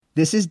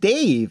This is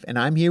Dave, and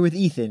I'm here with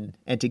Ethan,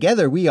 and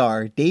together we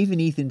are Dave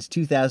and Ethan's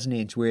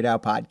 2000-inch Weird Al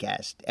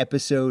podcast,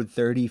 episode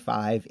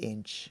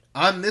 35-inch.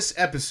 On this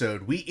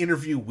episode, we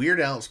interview Weird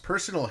Al's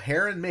personal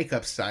hair and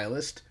makeup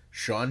stylist,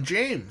 Sean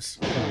James.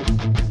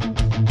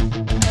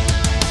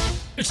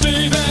 It's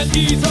Dave and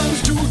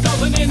Ethan's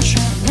 2000-inch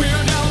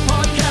Weird Al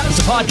podcast. It's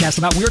a podcast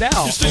about Weird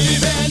Al. It's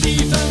Dave and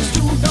Ethan's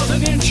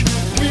 2000-inch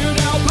Weird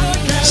Al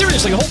podcast.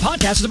 Seriously, the whole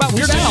podcast is about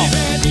Weird It's Al.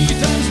 Dave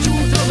and Ethan's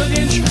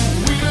 2000-inch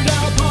Weird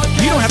Al podcast.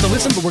 You don't have to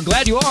listen, but we're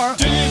glad you are.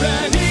 Dave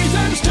and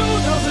Ethan's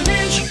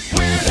 2000-inch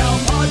Weird Al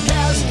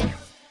podcast.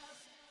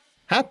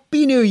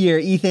 Happy New Year,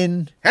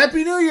 Ethan.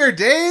 Happy New Year,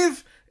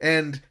 Dave!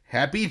 And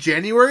happy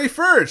January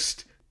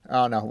 1st!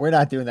 Oh no, we're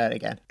not doing that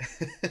again.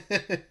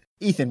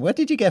 Ethan, what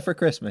did you get for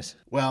Christmas?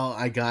 Well,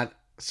 I got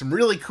some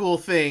really cool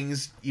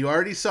things. You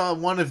already saw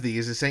one of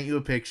these. I sent you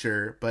a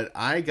picture, but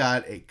I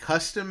got a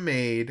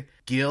custom-made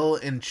Gill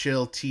and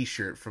Chill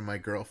t-shirt from my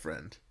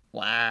girlfriend.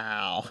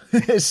 Wow.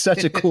 It's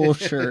such a cool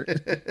shirt.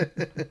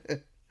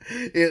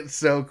 It's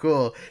so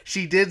cool.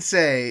 She did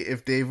say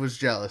if Dave was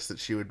jealous that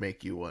she would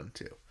make you one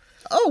too.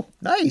 Oh,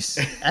 nice.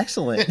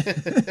 Excellent.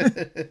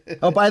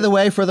 Oh, by the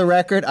way, for the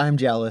record, I'm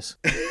jealous.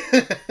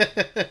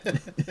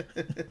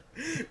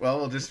 Well,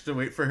 we'll just have to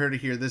wait for her to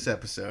hear this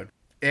episode.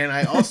 And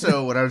I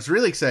also, what I was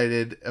really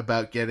excited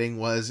about getting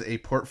was a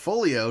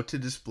portfolio to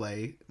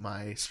display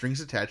my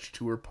Strings Attached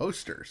Tour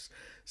posters.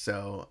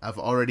 So I've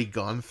already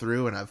gone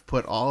through and I've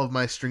put all of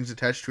my Strings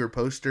Attached Tour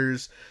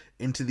posters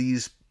into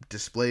these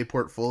display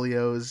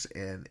portfolios,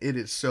 and it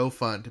is so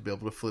fun to be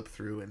able to flip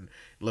through and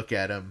look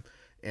at them.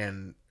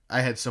 And I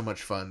had so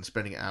much fun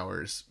spending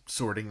hours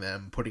sorting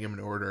them, putting them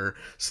in order,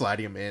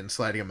 sliding them in,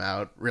 sliding them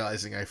out,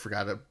 realizing I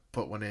forgot to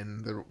put one in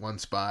the one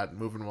spot,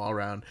 moving them all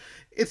around.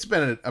 It's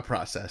been a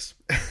process.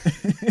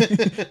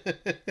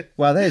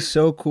 Wow, that is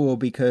so cool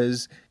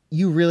because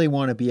you really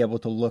want to be able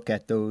to look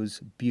at those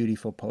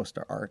beautiful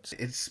poster arts.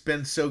 It's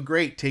been so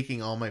great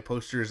taking all my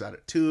posters out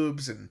of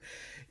tubes and,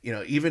 you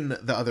know, even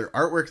the other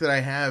artwork that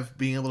I have,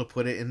 being able to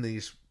put it in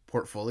these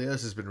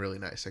portfolios has been really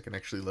nice. I can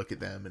actually look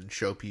at them and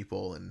show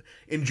people and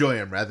enjoy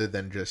them rather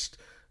than just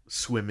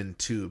swim in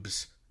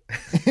tubes.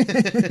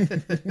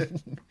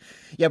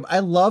 Yeah, I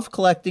love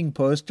collecting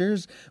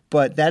posters,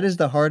 but that is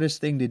the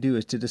hardest thing to do,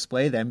 is to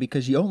display them,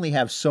 because you only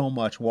have so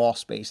much wall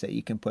space that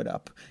you can put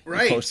up your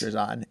Right. posters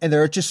on. And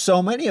there are just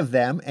so many of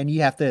them, and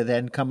you have to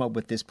then come up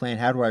with this plan.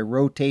 How do I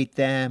rotate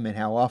them, and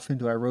how often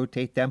do I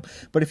rotate them?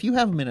 But if you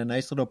have them in a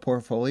nice little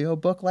portfolio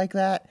book like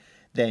that,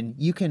 then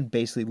you can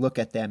basically look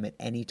at them at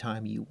any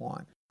time you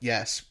want.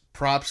 Yes,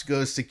 props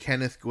goes to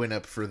Kenneth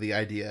Gwinnett for the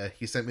idea.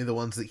 He sent me the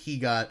ones that he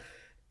got,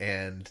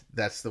 and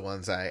that's the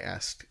ones I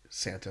asked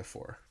Santa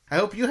for. I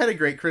hope you had a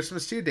great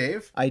Christmas too,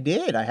 Dave. I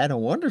did. I had a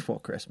wonderful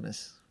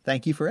Christmas.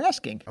 Thank you for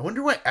asking. I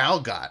wonder what Al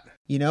got.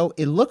 You know,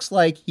 it looks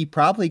like he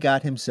probably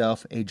got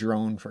himself a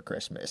drone for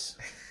Christmas.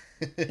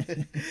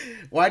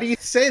 Why do you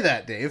say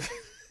that, Dave?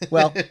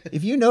 Well,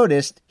 if you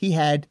noticed, he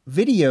had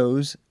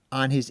videos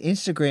on his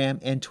Instagram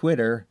and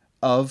Twitter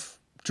of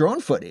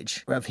drone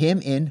footage of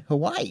him in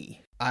Hawaii.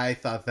 I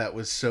thought that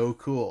was so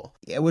cool.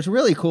 Yeah, what's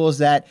really cool is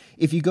that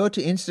if you go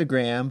to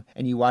Instagram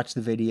and you watch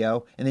the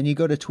video, and then you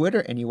go to Twitter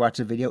and you watch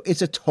the video,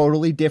 it's a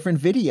totally different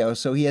video.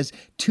 So he has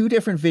two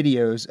different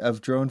videos of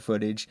drone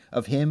footage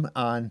of him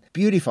on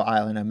beautiful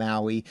island of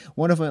Maui.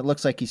 One of them, it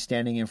looks like he's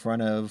standing in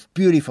front of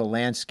beautiful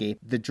landscape.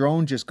 The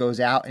drone just goes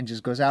out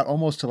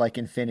almost to like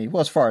infinity.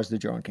 Well, as far as the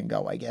drone can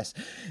go, I guess.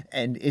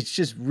 And it's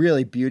just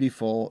really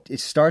beautiful. It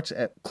starts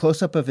at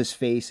close up of his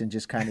face and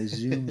just kind of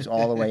zooms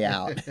all the way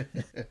out.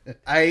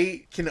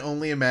 I can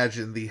only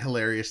imagine the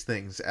hilarious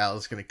things Al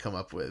is going to come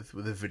up with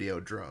a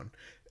video drone.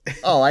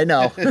 Oh, I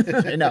know.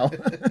 I know.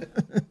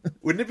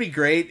 Wouldn't it be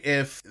great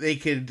if they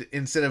could,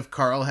 instead of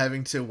Carl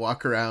having to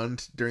walk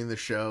around during the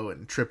show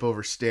and trip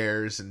over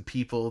stairs and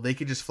people, they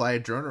could just fly a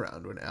drone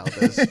around when Al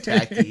does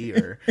Tacky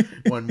or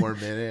One More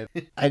Minute.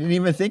 I didn't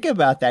even think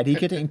about that. He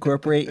could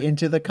incorporate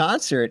into the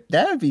concert.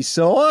 That would be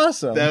so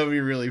awesome. That would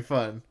be really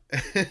fun.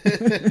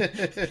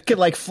 Could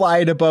like fly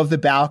it above the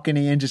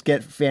balcony and just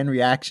get fan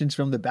reactions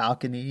from the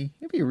balcony.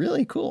 It'd be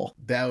really cool.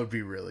 That would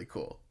be really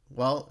cool.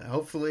 Well,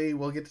 hopefully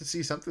we'll get to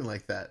see something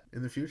like that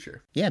in the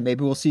future. Yeah,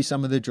 maybe we'll see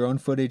some of the drone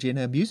footage in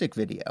a music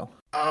video.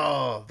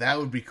 Oh, that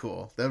would be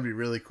cool. That would be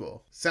really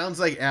cool.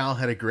 Sounds like Al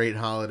had a great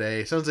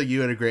holiday. Sounds like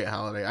you had a great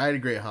holiday. I had a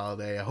great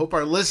holiday. I hope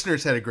our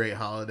listeners had a great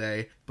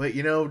holiday. But,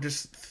 you know,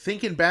 just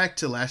thinking back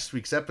to last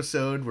week's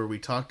episode where we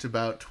talked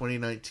about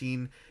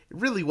 2019, it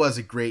really was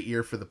a great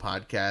year for the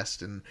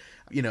podcast. And,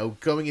 you know,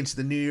 going into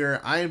the new year,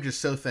 I am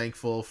just so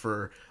thankful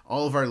for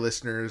all of our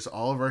listeners,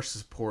 all of our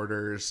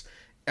supporters,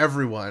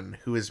 everyone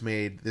who has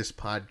made this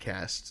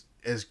podcast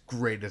as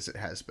great as it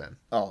has been.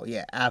 Oh,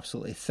 yeah,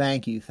 absolutely.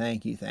 Thank you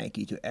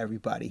to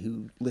everybody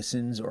who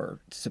listens or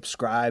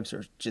subscribes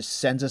or just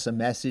sends us a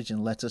message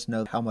and lets us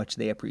know how much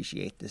they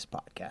appreciate this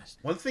podcast.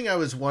 One thing I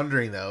was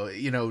wondering, though,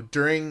 you know,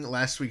 during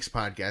last week's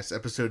podcast,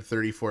 episode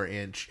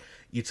 34-inch,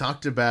 You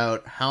talked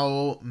about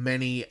how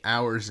many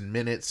hours and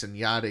minutes and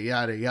yada,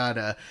 yada,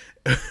 yada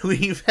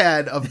we've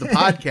had of the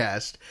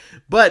podcast.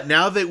 But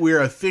now that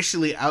we're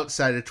officially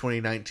outside of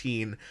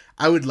 2019,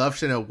 I would love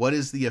to know, what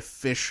is the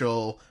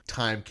official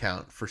time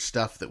count for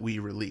stuff that we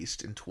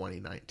released in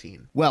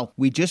 2019? Well,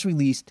 we just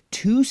released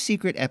 2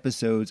 secret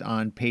episodes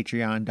on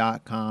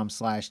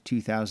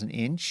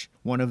patreon.com/2000inch.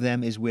 One of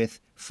them is with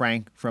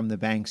Frank from the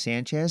Bang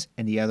Sanchez,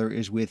 and the other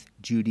is with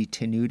Judy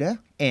Tenuta.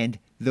 And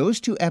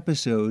those 2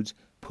 episodes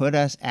put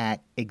us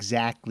at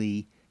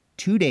exactly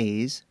 2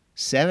 days,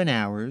 7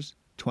 hours,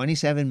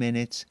 27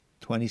 minutes,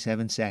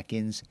 27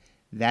 seconds.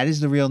 That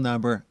is the real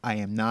number. I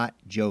am not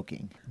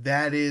joking.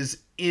 That is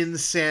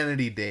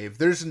insanity, Dave.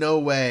 There's no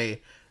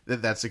way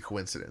that that's a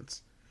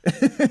coincidence.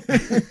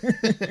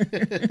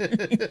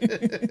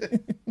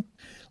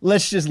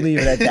 Let's just leave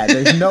it at that.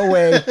 There's no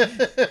way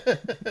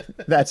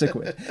that's a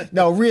quiz.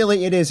 No,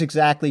 really, it is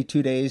exactly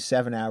 2 days,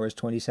 7 hours,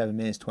 27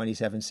 minutes,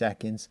 27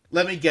 seconds.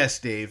 Let me guess,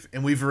 Dave,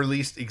 and we've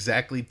released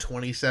exactly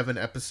 27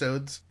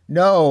 episodes?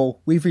 No,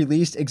 we've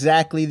released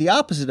exactly the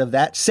opposite of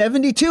that,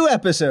 72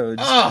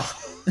 episodes. Oh!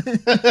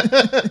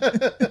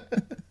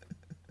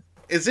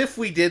 As if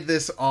we did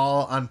this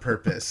all on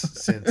purpose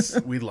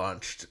since we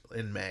launched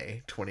in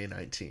May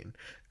 2019.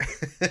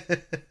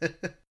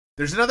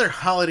 There's another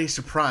holiday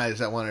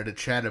surprise I wanted to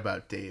chat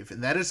about, Dave,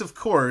 and that is, of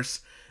course,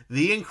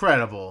 the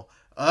incredible,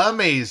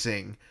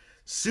 amazing,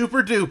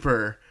 super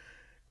duper,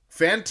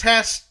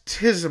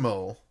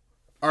 fantastical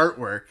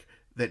artwork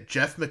that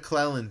Jeff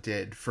McClellan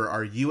did for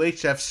our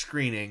UHF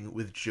screening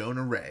with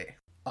Jonah Ray.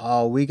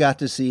 Oh, we got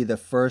to see the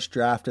first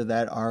draft of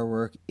that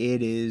artwork.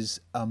 It is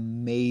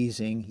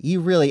amazing. He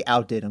really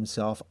outdid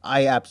himself.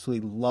 I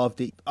absolutely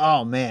loved it.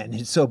 Oh, man,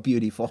 it's so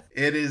beautiful.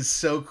 It is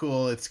so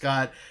cool. It's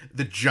got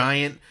the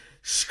giant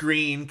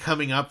screen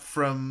coming up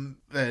from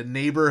the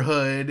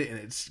neighborhood, and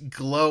it's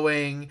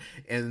glowing,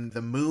 and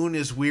the moon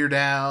is Weird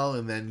Al,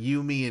 and then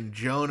Yumi and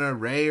Jonah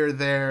Ray are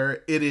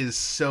there. It is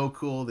so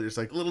cool. There's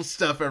like little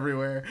stuff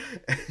everywhere.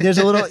 There's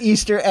a little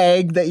Easter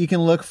egg that you can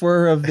look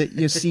for of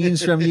the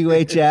scenes from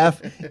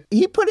UHF.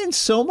 He put in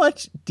so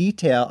much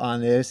detail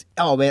on this.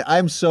 Oh man,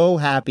 I'm so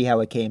happy how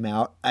it came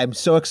out. I'm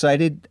so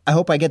excited. I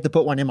hope I get to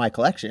put one in my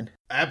collection.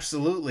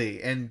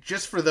 Absolutely. And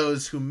just for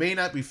those who may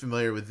not be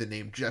familiar with the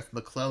name Jeff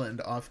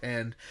McClellan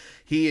offhand,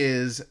 he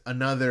is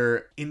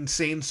another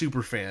insane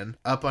super fan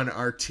up on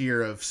our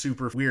tier of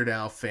super Weird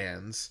Al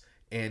fans.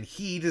 And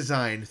he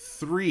designed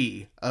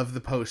 3 of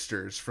the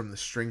posters from the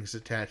Strings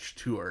Attached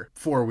tour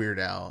for Weird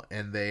Al,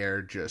 and they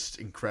are just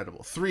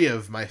incredible. 3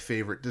 of my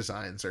favorite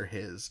designs are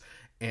his.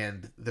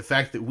 And the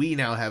fact that we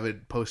now have a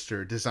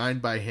poster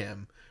designed by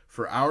him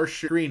for our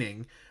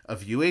screening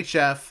of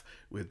UHF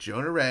with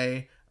Jonah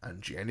Ray on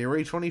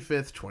January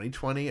 25th,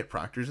 2020 at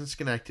Proctor's in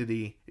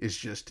Schenectady is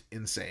just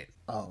insane.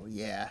 Oh,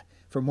 yeah.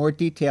 For more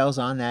details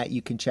on that,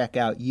 you can check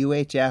out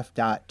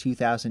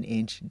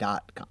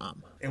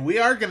uhf.2000inch.com. And we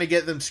are going to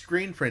get them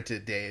screen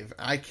printed, Dave.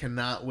 I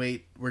cannot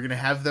wait. We're going to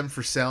have them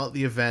for sale at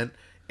the event.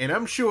 And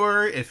I'm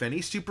sure if any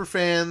super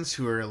fans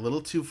who are a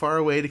little too far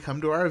away to come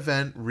to our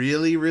event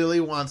really, really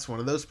wants one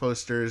of those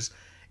posters,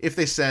 if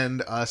they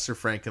send us or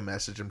Frank a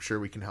message, I'm sure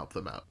we can help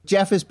them out.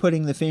 Jeff is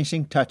putting the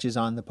finishing touches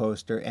on the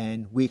poster,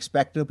 and we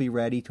expect it'll be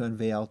ready to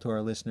unveil to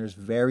our listeners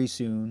very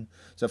soon.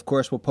 So, of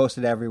course, we'll post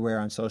it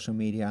everywhere on social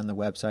media, on the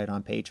website,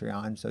 on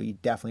Patreon. So you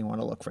definitely want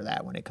to look for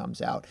that when it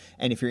comes out.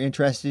 And if you're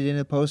interested in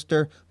a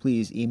poster,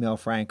 please email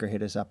Frank or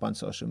hit us up on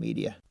social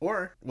media.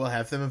 Or we'll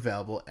have them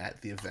available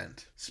at the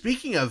event.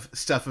 Speaking of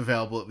stuff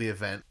available at the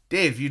event,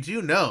 Dave, you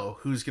do know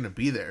who's going to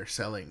be there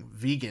selling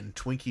vegan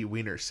Twinkie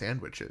Wiener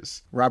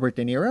sandwiches. Robert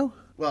De Niro?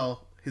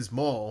 Well, his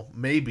mole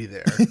may be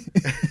there.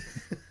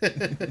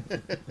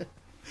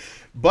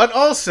 But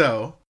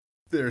also,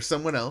 there's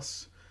someone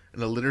else,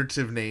 an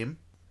alliterative name,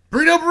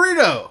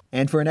 Burrito!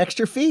 And for an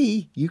extra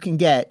fee, you can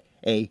get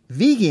a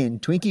vegan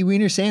Twinkie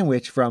Wiener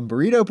sandwich from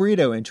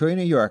Burrito in Troy,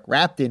 New York,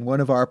 wrapped in one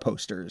of our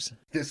posters.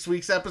 This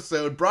week's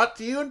episode brought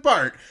to you in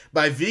part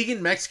by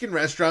vegan Mexican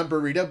restaurant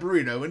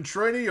Burrito in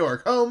Troy, New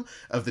York, home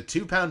of the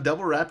 2-pound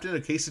double wrapped in a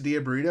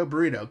quesadilla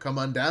burrito. Come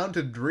on down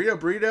to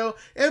Burrito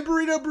and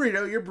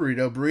Burrito, your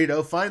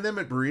burrito. Find them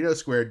at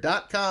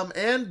burritosquared.com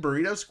and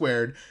Burrito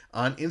Squared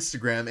on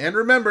Instagram. And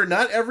remember,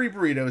 not every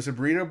burrito is a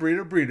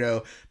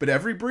burrito, but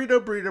every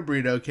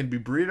burrito can be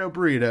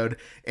burritoed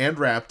and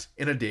wrapped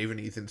in a Dave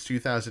and Ethan's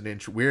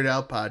 2000-inch Weird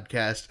Al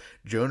podcast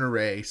Jonah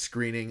Ray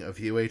screening of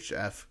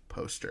UHF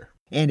poster.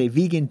 And a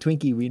vegan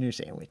Twinkie Wiener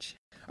sandwich.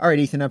 All right,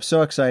 Ethan, I'm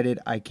so excited.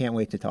 I can't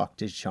wait to talk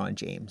to Sean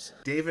James.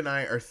 Dave and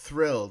I are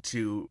thrilled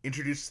to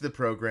introduce to the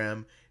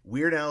program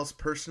Weird Al's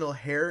personal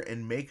hair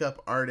and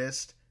makeup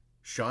artist,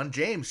 Sean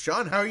James.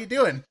 Sean, how are you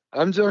doing?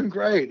 I'm doing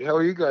great. How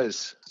are you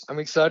guys? I'm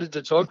excited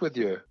to talk with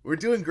you. We're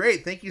doing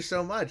great. Thank you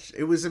so much.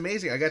 It was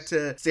amazing. I got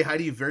to say hi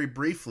to you very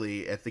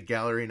briefly at the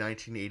Gallery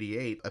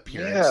 1988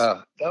 appearance.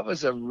 Yeah, that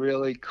was a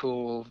really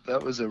cool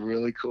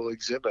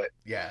exhibit.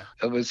 Yeah.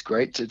 It was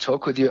great to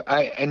talk with you.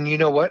 And you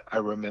know what? I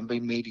remember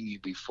meeting you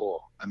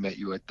before. I met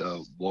you at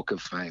the Walk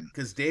of Fame.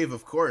 Because Dave,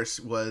 of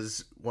course,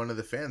 was one of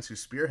the fans who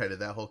spearheaded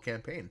that whole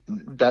campaign.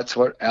 That's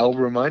what Al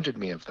reminded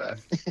me of that.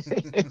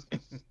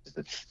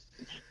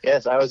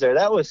 Yes, I was there.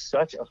 That was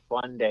such a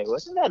fun day.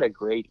 Wasn't that a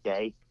great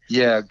day?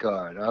 Yeah,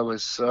 God, I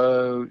was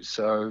so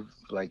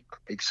like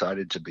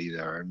excited to be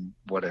there, and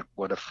what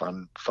a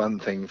fun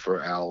thing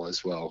for Al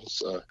as well.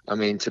 So I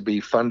mean, to be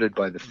funded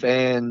by the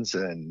fans,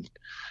 and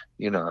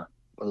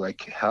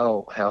like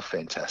how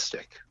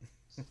fantastic.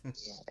 Yeah.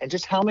 And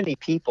just how many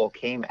people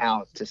came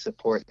out to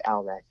support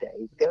Al that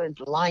day? There was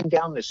a line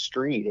down the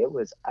street.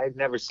 I've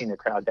never seen a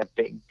crowd that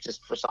big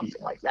just for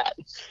something like that.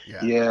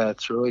 Yeah,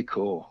 it's really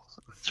cool.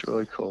 It's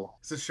really cool.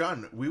 So,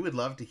 Sean, we would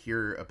love to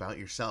hear about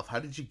yourself. How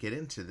did you get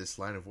into this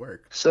line of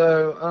work?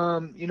 So,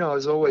 I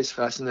was always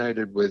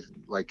fascinated with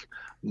like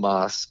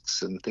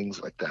masks and things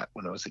like that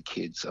when I was a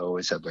kid. So I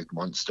always had like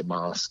monster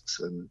masks.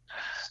 And,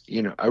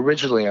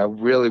 originally I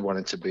really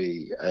wanted to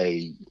be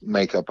a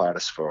makeup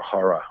artist for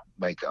horror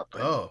makeup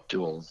and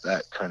do all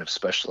that kind of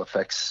special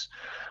effects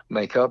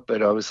makeup.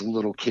 But I was a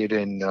little kid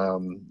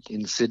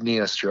in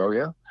Sydney,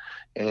 Australia,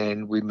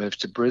 and we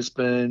moved to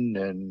Brisbane,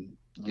 and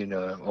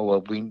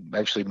we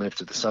actually moved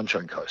to the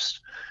Sunshine Coast,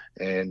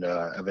 and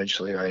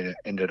eventually I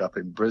ended up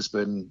in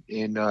Brisbane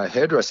in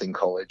hairdressing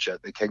college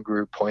at the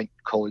Kangaroo Point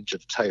College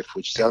of TAFE,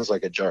 which sounds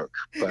like a joke.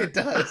 But it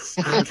does.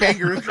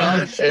 Kangaroo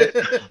College.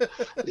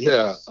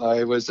 Yeah,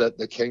 I was at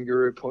the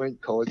Kangaroo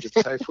Point College of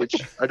TAFE, which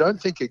I don't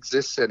think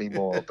exists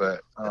anymore.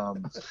 But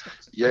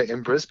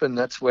in Brisbane,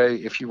 that's where,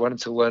 if you wanted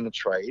to learn a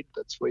trade,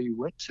 that's where you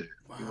went to.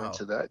 Wow. You went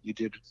to that. You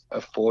did a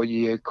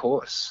 4-year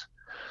course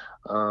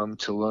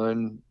to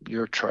learn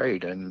your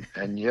trade, and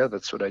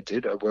that's what I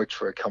did. I worked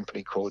for a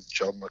company called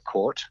John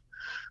LaCourte,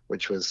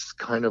 which was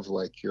kind of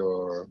like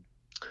your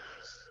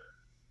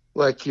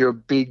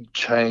big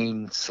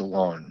chain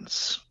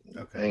salons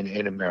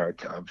in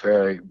America.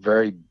 Very,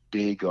 very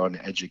big on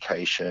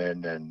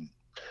education, and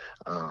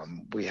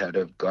we had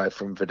a guy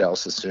from Vidal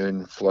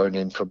Sassoon flown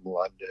in from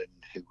London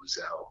who was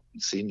our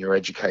senior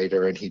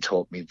educator, and he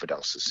taught me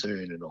Vidal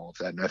Sassoon and all of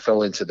that, and I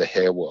fell into the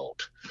hair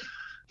world.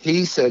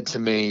 He said to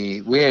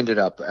me, we ended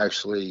up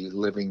actually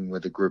living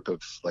with a group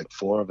of like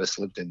 4 of us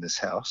lived in this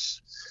house,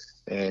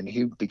 and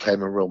he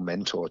became a real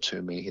mentor to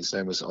me. His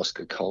name was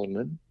Oscar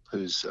Cullinan,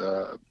 who's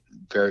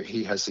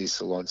he has these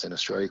salons in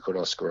Australia called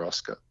Oscar,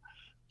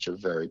 which are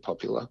very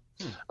popular.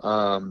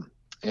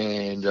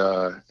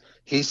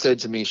 He said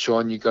to me,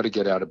 Sean, you got to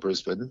get out of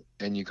Brisbane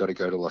and you got to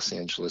go to Los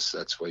Angeles.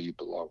 That's where you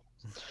belong.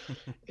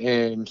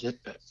 and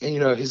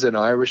he's an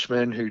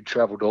Irishman who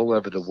traveled all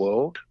over the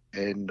world,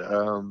 and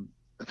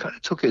I kind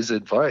of took his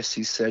advice.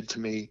 He said to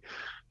me,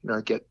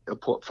 get a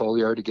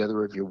portfolio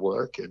together of your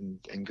work and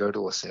go to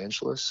Los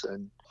Angeles.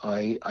 And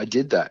I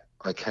did that.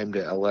 I came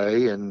to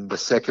LA, and the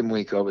second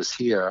week I was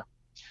here,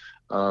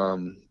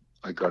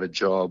 I got a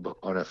job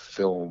on a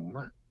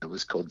film. It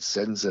was called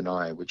Sens and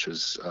I, which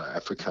was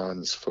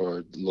Afrikaans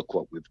for Look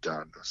What We've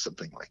Done, or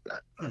something like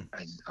that.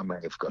 I may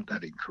have got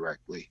that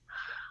incorrectly.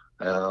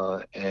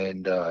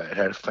 It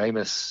had a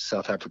famous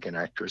South African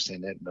actress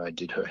in it, and I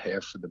did her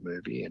hair for the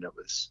movie, and it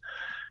was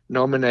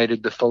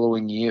nominated the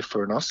following year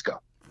for an Oscar.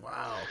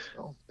 Wow.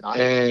 Oh, nice.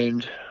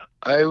 And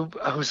I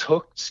was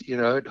hooked.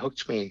 It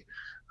hooked me.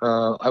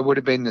 I would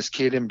have been this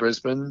kid in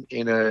Brisbane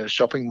in a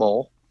shopping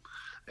mall,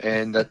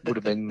 and that would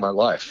have been my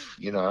life.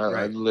 Right.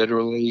 I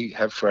literally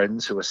have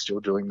friends who are still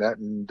doing that,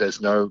 and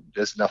there's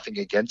nothing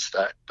against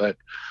that, but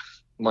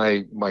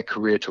my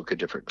career took a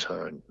different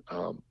turn.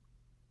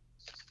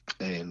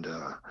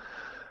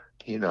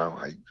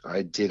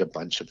 I did a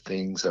bunch of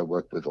things. I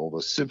worked with all the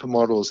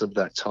supermodels of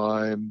that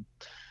time.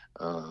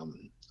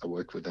 I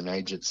worked with an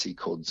agency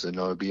called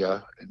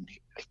Zenobia, and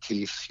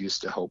Keith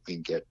used to help me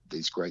get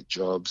these great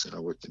jobs, and I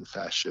worked in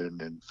fashion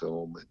and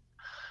film, and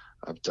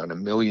I've done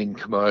 1 million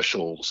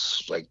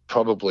commercials, like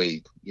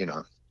probably,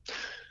 you've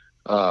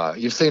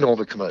seen all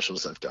the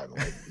commercials I've done,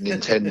 like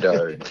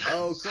Nintendo,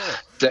 oh,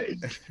 cool.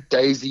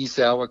 Daisy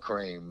Sour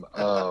Cream,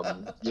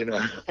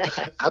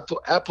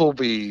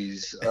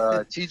 Applebee's,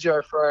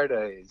 TGI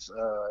Fridays,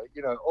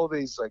 all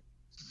these like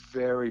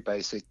very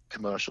basic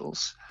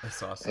commercials.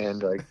 That's awesome.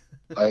 And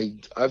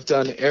I've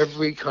done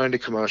every kind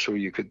of commercial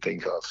you could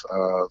think of.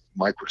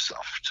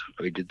 Microsoft,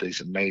 we did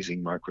these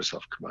amazing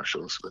Microsoft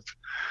commercials with,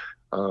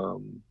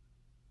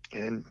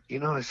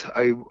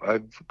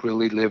 I've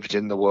really lived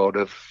in the world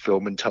of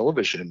film and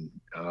television.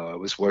 I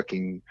was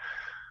working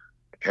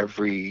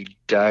every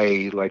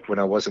day, like when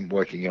I wasn't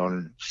working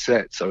on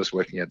sets, I was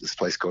working at this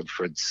place called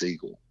Fred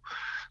Segal.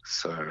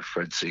 So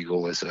Fred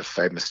Segal is a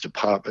famous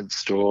department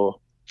store.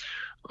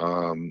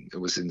 It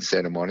was in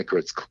Santa Monica.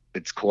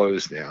 It's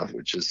closed now,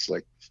 which is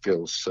like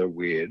feels so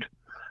weird.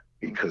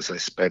 because I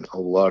spent a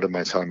lot of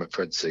my time at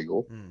Fred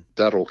Siegel.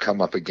 That'll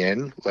come up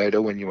again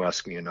later when you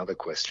ask me another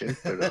question.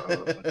 But,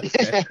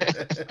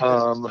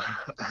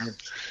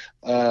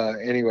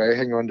 anyway,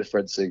 hang on to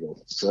Fred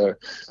Siegel. So,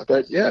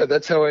 but yeah,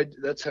 that's how I got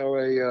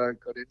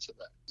into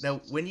that.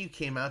 Now, when you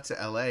came out to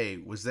LA,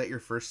 was that your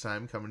first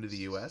time coming to the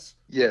US?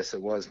 Yes,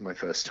 it was my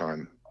first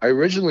time. I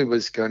originally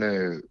was going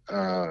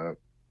to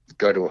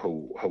go to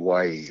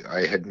Hawaii.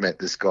 I had met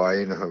this guy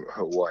in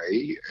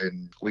Hawaii,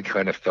 and we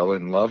kind of fell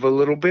in love a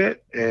little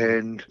bit,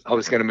 and I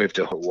was going to move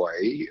to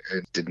Hawaii,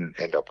 and didn't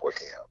end up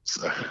working out.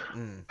 So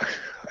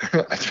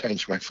I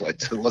changed my flight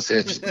to Los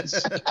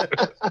Angeles.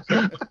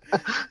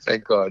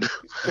 Thank God.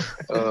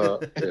 Yeah.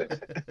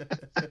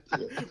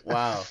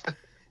 Wow.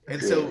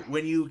 And so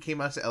when you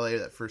came out to LA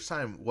that first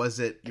time, was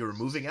it you were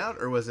moving out,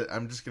 or was it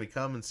I'm just going to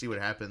come and see what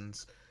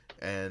happens?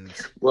 And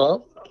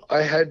well,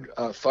 I had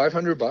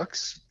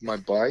 $500, my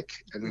bike,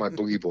 and my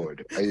boogie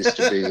board. I used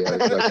to be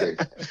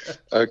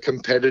a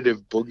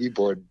competitive boogie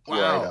board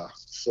rider.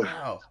 So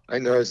wow. I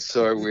know it's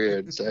so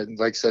weird, and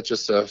like such a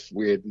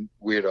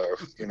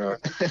weirdo, you know.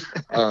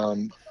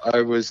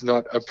 I was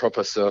not a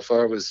proper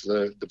surfer. I was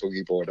the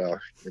boogie boarder.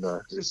 You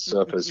know,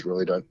 surfers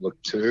really don't look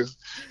to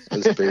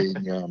as being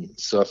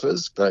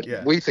surfers, but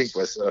we think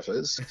we're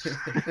surfers.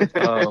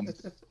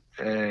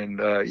 And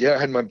I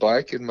had my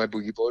bike and my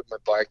boogie board. My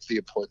bike, the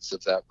importance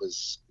of that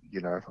was, you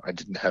know, I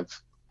didn't have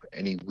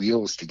any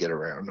wheels to get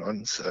around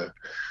on, so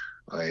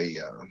I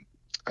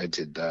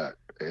did that.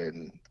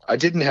 And I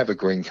didn't have a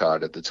green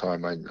card at the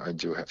time. I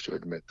do have to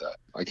admit that.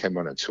 I came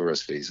on a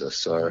tourist visa,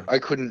 so I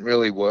couldn't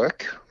really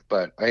work,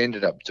 but I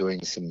ended up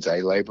doing some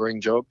day laboring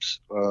jobs.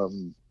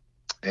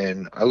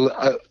 And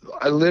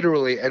I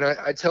literally, and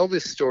I tell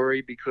this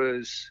story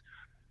because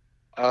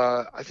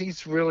I think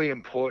it's really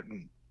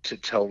important to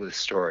tell this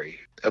story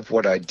of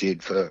what I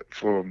did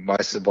for my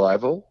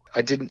survival.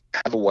 I didn't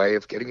have a way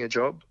of getting a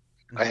job.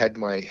 I had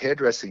my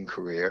hairdressing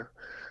career.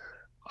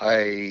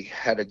 I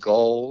had a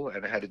goal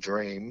and I had a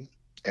dream,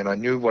 and I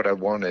knew what I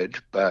wanted,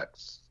 but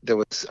there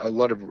was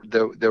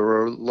there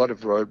were a lot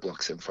of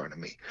roadblocks in front of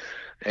me,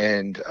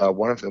 and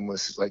one of them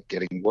was like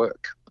getting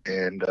work.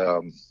 And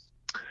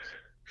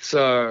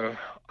so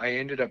I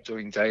ended up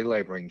doing day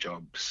laboring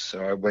jobs.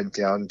 So I went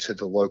down to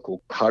the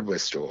local hardware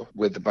store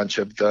with a bunch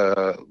of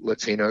the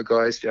Latino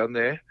guys down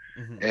there.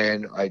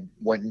 And I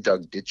went and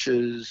dug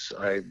ditches.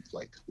 I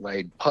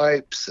laid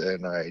pipes,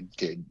 and I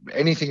did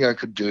anything I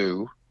could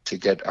do to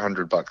get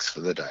 $100 for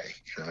the day.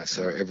 You know,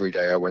 so every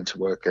day I went to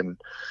work, and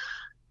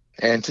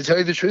to tell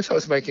you the truth, I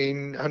was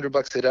making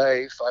 $100 a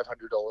day,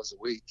 $500 a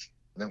week.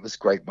 And that was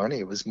great money.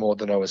 It was more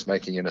than I was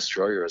making in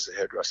Australia as a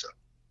hairdresser.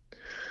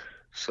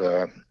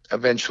 So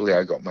eventually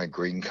I got my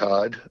green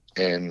card,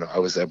 and I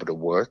was able to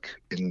work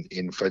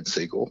in Fred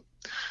Siegel.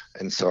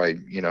 And so I,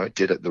 you know,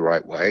 did it the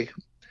right way.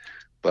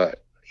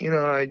 But, you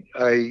know,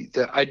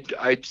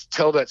 I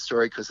tell that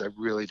story because I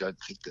really don't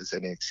think there's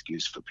any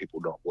excuse for people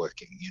not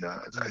working. You know,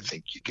 I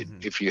think you can,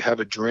 if you have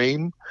a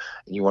dream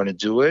and you want to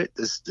do it,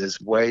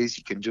 there's ways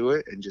you can do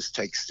it, and just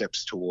take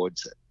steps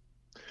towards it.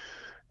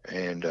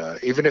 And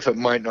even if it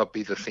might not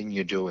be the thing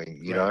you're doing,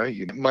 you know,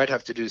 you might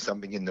have to do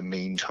something in the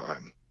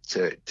meantime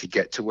to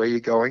get to where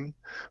you're going.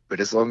 But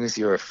as long as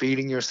you're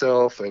feeding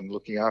yourself and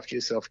looking after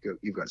yourself,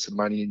 you've got some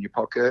money in your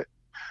pocket,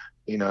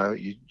 you know,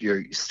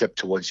 you step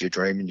towards your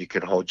dream, and you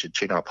can hold your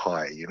chin up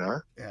high, you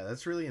know? Yeah,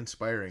 that's really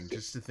inspiring,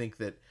 just to think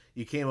that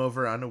you came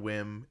over on a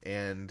whim,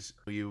 and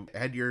you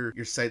had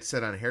your sights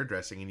set on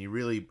hairdressing, and you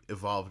really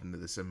evolved into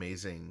this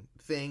amazing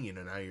thing. You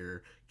know, now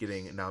you're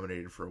getting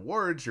nominated for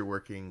awards. You're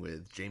working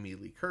with Jamie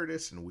Lee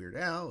Curtis and Weird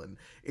Al, and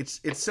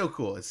it's so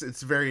cool. It's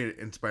a very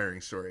inspiring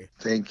story.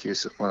 Thank you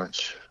so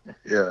much.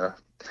 Yeah,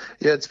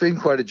 it's been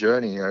quite a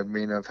journey. I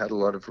mean, I've had a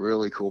lot of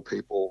really cool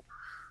people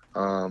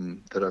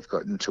that I've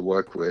gotten to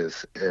work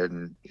with,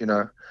 and, you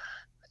know,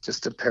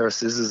 just a pair of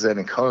scissors and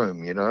a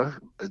comb, you know,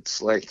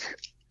 it's like,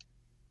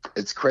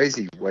 it's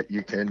crazy what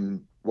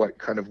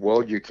kind of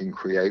world you can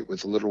create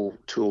with a little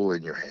tool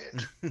in your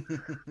hand.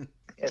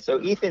 Yeah,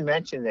 so Ethan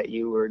mentioned that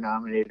you were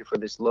nominated for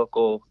this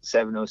local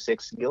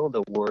 706 Guild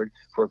Award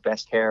for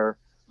Best Hair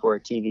for a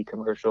TV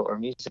commercial or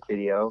music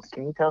video.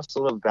 Can you tell us a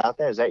little about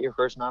that? Is that your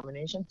first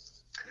nomination?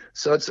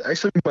 So it's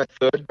actually my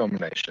third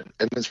nomination,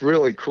 and it's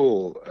really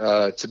cool.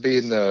 To be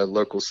in the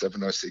local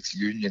 706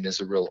 union is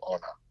a real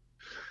honor.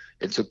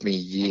 It took me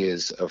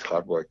years of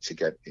hard work to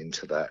get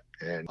into that.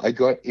 And I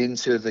got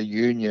into the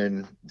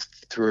union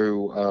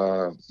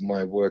through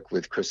my work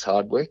with Chris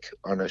Hardwick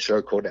on a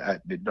show called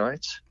At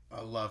Midnight. I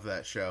love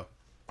that show.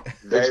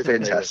 It's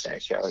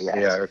fantastic. Show, yes.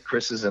 Yeah,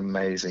 Chris is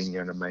amazing.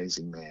 You're an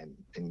amazing man,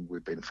 and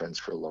we've been friends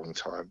for a long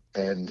time.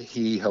 And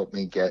he helped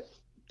me get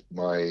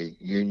my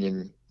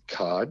union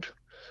card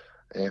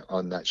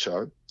on that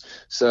show.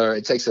 So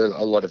it takes a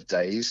lot of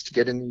days to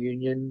get in the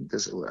union.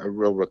 There's a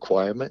real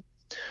requirement.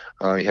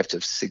 You have to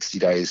have 60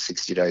 days,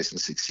 60 days,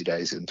 and 60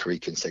 days in 3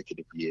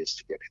 consecutive years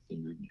to get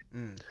in the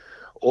union.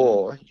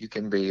 Or you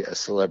can be a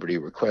celebrity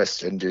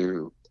request and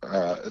do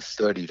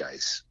 30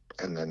 days,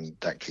 and then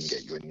that can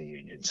get you in the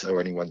union. So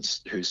anyone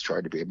who's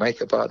trying to be a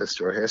makeup artist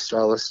or a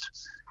hairstylist,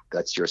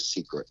 that's your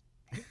secret.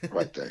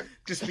 right there.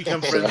 Just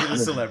become friends with a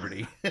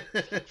celebrity.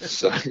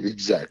 So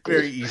exactly.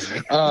 Very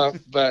easy.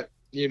 But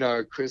you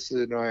know, Chris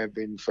and I have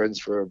been friends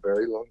for a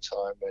very long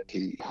time, and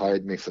he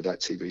hired me for that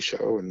TV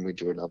show, and we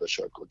do another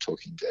show called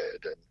Talking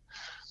Dead,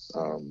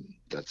 and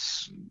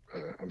that's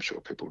I'm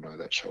sure people know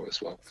that show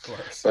as well. Of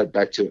course. But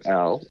back to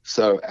Al.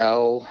 So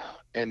Al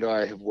and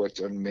I have worked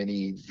on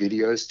many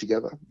videos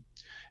together,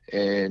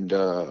 and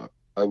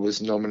I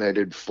was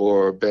nominated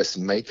for Best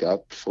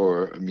Makeup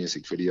for a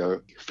music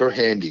video for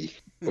Handy,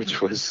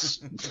 which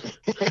was,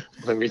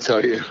 let me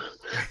tell you,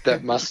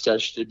 that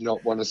mustache did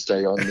not want to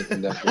stay on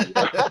in that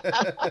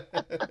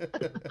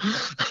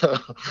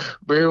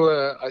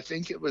video. I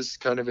think it was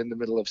kind of in the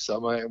middle of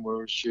summer, and we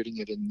were shooting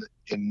it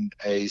in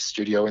a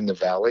studio in the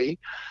Valley,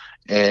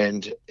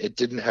 and it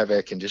didn't have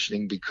air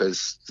conditioning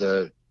because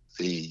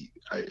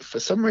for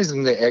some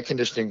reason the air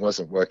conditioning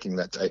wasn't working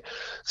that day.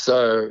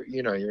 So,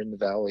 you know, you're in the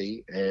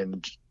Valley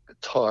and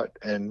it's hot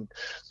and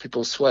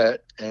people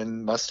sweat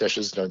and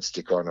mustaches don't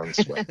stick on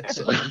sweat.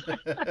 So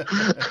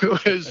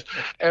it was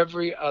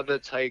every other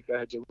take I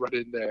had to run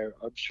in there.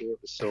 I'm sure it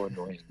was so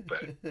annoying.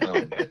 But,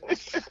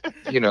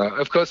 you know,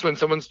 of course, when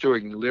someone's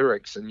doing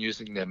lyrics and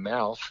using their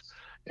mouth,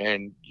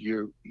 and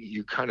you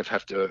kind of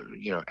have to,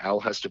 you know, Al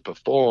has to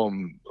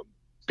perform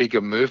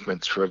bigger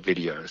movements for a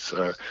video,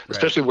 so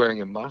especially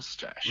wearing a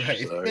mustache,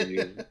 right. So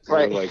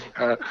you're like,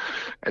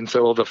 and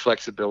so all the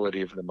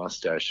flexibility of the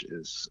mustache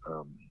is,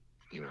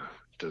 you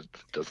know,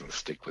 doesn't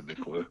stick with the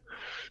glue.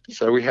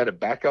 So we had a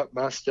backup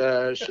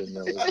mustache, and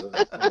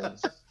there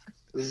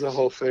was a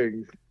whole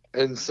thing.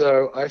 And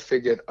so I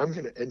figured I'm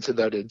going to enter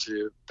that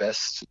into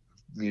best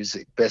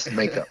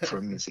makeup for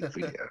a music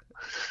video.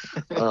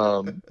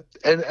 And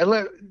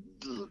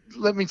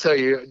let me tell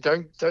you,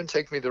 don't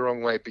take me the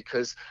wrong way,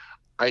 because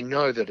I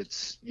know that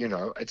it's, you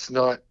know, it's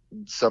not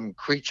some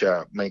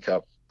creature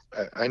makeup.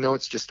 I know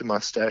it's just a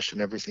mustache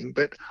and everything,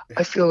 but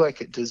I feel like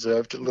it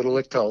deserved a little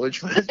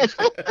acknowledgement. In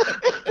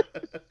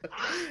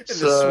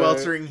the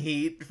sweltering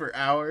heat for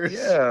hours.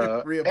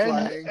 Yeah.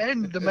 Reapplying.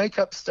 And the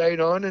makeup stayed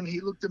on, and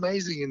he looked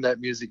amazing in that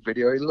music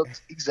video. He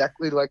looked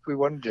exactly like we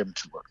wanted him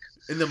to look.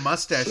 And the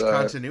mustache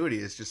continuity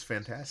is just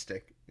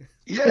fantastic.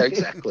 Yeah,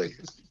 exactly.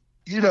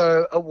 You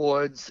know,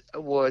 awards.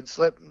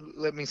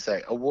 Let me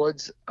say,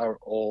 awards are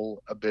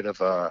all a bit of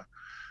a.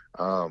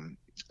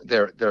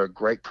 They're a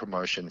great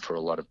promotion for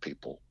a lot of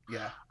people.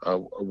 Yeah.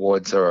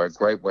 Awards are a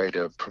great way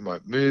to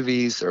promote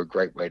movies. They're a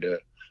great way to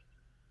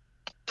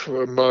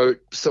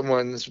promote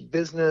someone's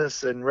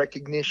business and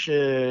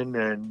recognition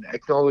and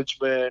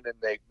acknowledgement, and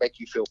they make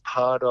you feel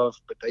part of,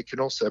 but they can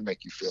also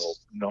make you feel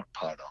not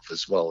part of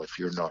as well if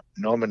you're not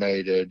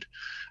nominated.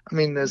 I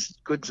mean, there's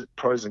good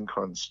pros and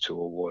cons to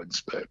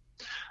awards, but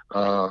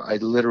I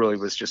literally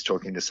was just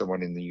talking to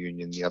someone in the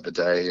union the other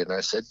day, and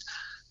I said,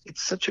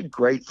 it's such a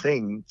great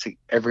thing to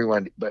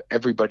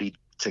everybody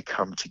to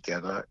come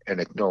together and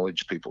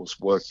acknowledge people's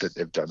work that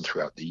they've done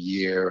throughout the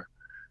year,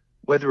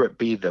 whether it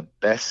be the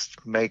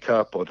best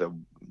makeup or the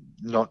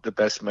not the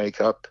best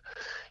makeup.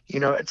 You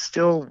know, it's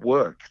still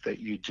work that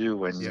you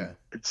do, and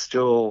it's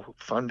still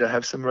fun to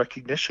have some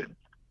recognition.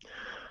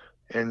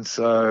 And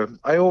so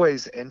I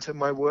always enter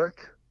my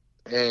work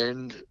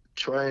and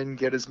try and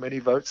get as many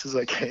votes as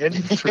I can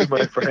through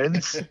my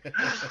friends.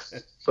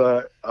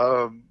 But,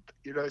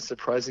 you know,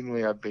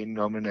 surprisingly, I've been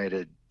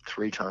nominated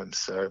 3 times.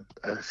 So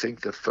I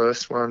think the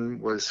first one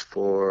was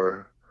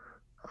for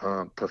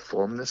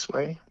Perform This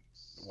Way.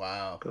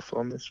 Wow.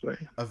 Perform This Way.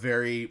 A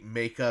very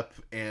makeup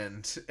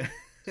and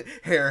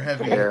hair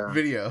heavy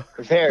video.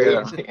 Very,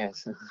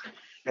 yes.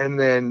 And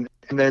then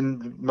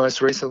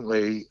most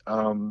recently,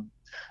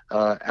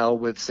 Al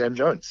with Sam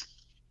Jones.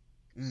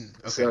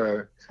 Okay.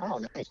 So,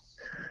 Nice.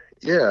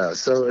 Yeah,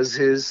 so it was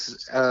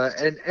his,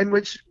 and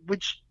which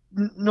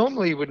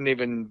normally wouldn't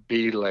even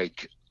be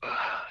like,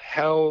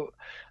 how,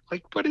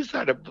 like, what is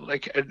that?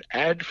 Like an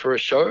ad for a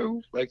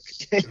show? Like,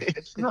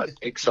 it's not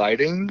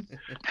exciting.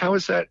 How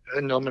is that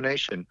a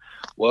nomination?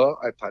 Well,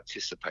 I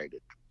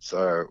participated,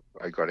 so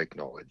I got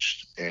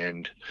acknowledged,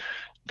 and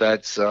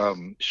that's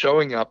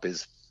showing up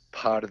is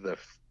part of the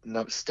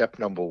step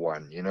number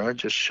 1. You know,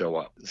 just show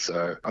up.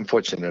 So I'm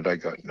fortunate I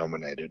got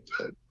nominated,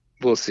 but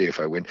we'll see if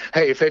I win.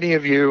 Hey, if any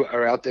of you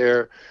are out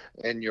there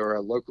and you're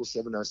a local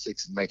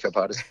 706 makeup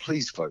artist,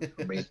 please vote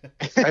for me.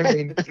 I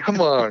mean,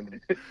 come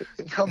on.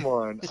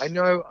 I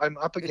know I'm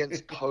up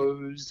against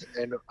Pose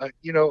and,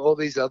 you know, all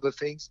these other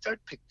things.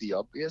 Don't pick the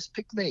obvious.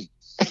 Pick me.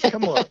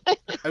 Come on.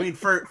 I mean,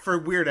 for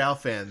Weird Al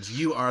fans,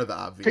 you are the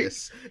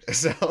obvious.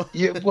 So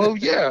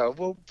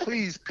Well,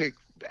 please pick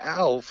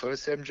Al for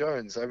Sam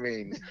Jones. I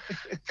mean,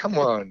 come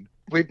on.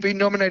 We've been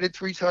nominated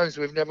 3 times.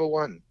 We've never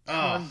won.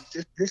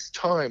 This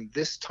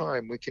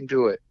time, we can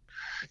do it.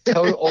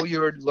 Tell all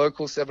your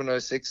local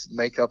 706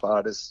 makeup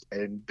artists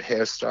and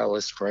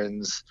hairstylist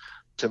friends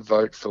to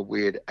vote for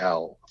Weird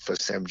Al for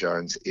Sam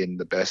Jones in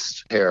the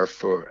best hair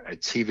for a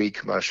TV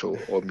commercial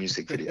or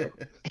music video.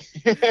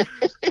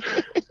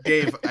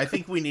 Dave, I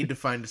think we need to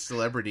find a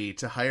celebrity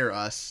to hire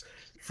us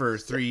for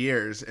 3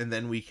 years, and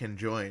then we can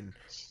join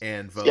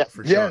and vote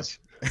for Sean. Yes.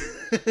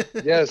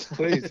 Yes,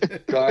 please,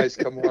 guys,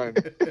 come on.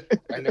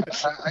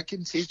 I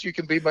can teach. You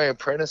can be my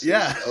apprentice.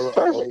 Yeah.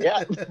 Perfect.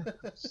 Yeah.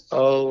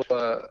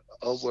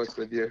 I'll work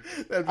with you.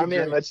 That'd be I'm in.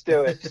 great. Let's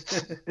do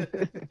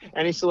it.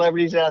 Any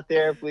celebrities out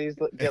there, please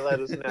let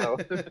us know.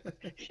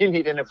 You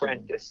need an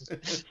apprentice.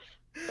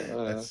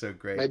 That's so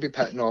great. Maybe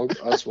Patton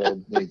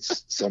Oswalt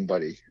needs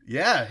somebody.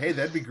 Yeah, hey,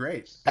 that'd be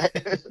great.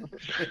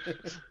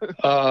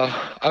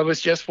 I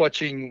was just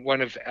watching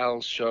one of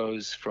Al's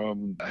shows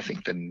from, I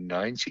think, the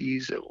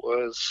 90s. It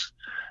was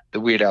the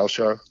Weird Al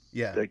show,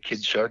 Yeah. the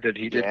kids show that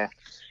he did. Yeah.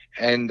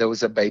 And there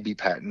was a baby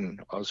Patton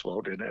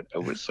Oswalt in it.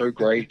 It was so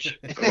great.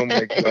 Oh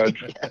my God.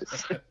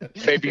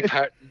 Baby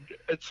Patton.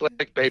 It's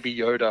like Baby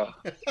Yoda.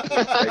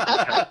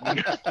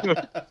 Baby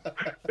Patton.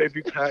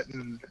 Baby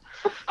Patton.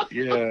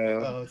 Yeah.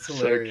 Oh, it's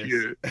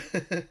hilarious. So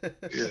cute.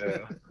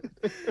 Yeah.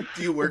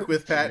 Do you work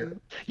with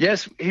Patton?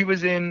 Yes, he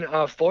was in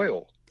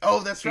Foil. Oh,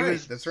 that's He right.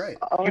 was- That's right.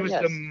 Oh, He was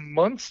yes. the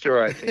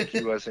monster, I think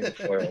he was in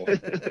Foil.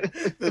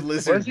 The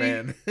lizard Was he?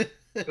 man.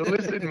 The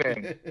Lizard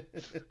Man.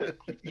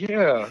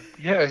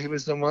 Yeah, he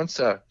was the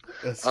monster.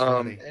 That's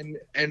funny.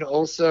 And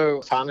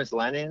also Thomas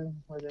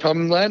Lennon. was it?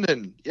 Tom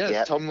Lennon. Yes,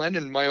 Yep. Tom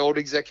Lennon, my old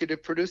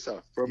executive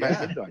producer from At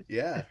Yeah. Midnight.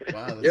 Yeah.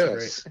 Wow, that's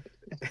Yes,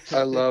 great.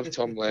 I love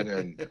Tom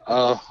Lennon.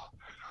 Oh,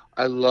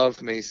 I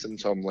love me some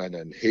Tom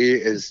Lennon. He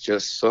is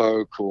just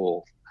so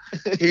cool.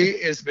 He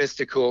is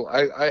Mr. Cool.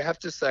 I have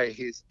to say,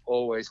 he's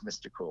always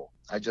Mr. Cool.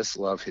 I just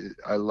love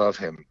I love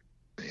him.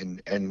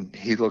 And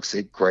he looks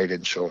great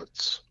in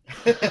shorts.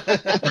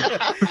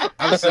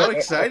 I'm so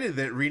excited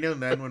that Reno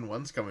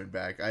 911's coming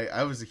back.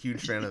 I was a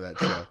huge fan of that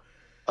show.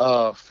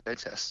 Oh,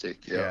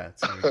 fantastic. Yeah, Yeah.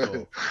 it's really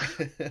cool.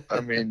 I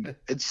mean,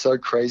 it's so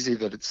crazy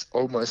that it's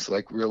almost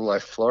like real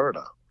life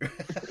Florida.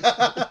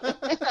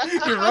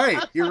 You're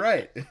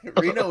right.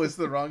 Reno is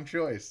the wrong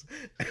choice.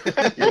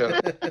 Yeah.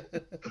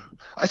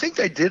 I think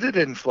they did it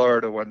in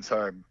Florida one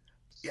time.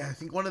 Yeah, I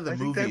think one of the I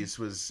think they- movies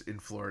was in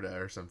Florida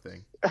or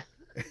something.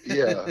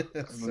 Yeah.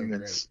 That's I so mean,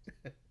 great. it's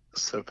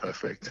so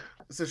perfect.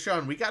 So,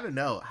 Sean, we got to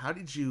know, how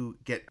did you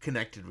get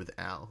connected with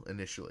Al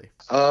initially?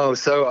 Oh,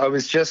 so I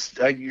was just,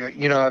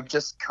 I've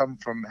just come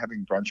from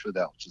having brunch with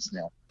Al just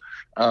now.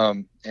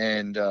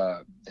 And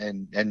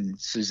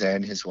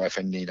Suzanne, his wife,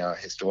 and Nina,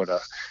 his daughter,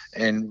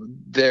 and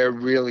they're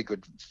really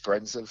good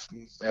friends of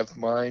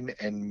mine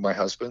and my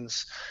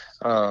husband's.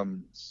 We've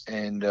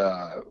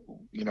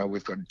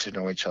gotten to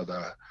know each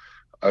other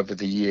over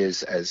the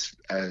years as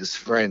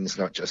friends,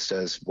 not just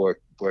as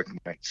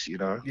workmates,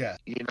 Yeah.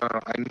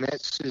 I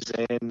met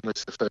Suzanne,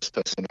 was the first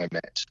person I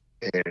met,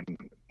 and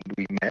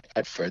we met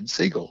at Fred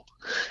Siegel.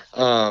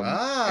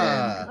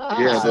 Ah,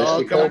 yeah, it's there's all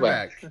the coming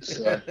callback.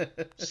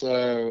 back.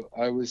 So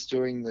I was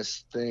doing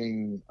this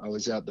thing. I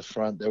was out the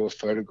front. They were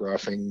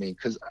photographing me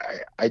because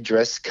I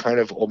dressed kind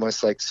of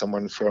almost like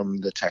someone from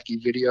the Tacky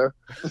video.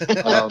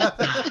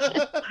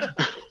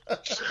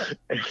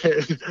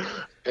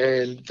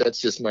 And that's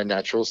just my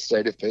natural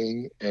state of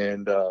being.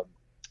 And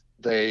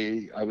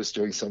I was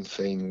doing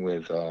something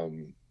with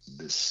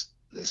this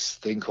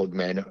thing called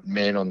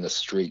Man on the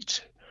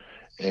Street,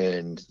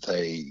 and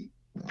they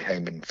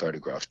came and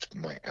photographed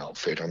my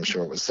outfit. I'm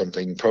sure it was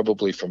something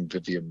probably from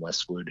Vivienne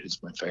Westwood,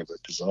 who's my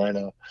favorite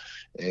designer,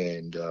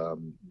 and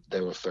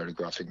they were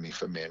photographing me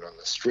for Man on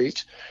the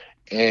Street.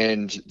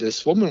 And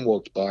this woman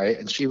walked by,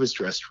 and she was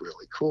dressed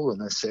really cool,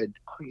 and I said,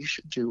 "Oh, you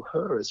should do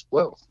her as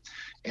well."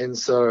 And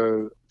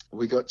so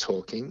we got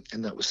talking,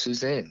 and that was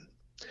Suzanne.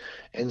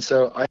 And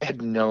so I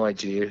had no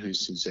idea who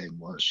Suzanne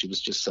was. She was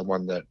just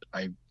someone that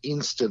I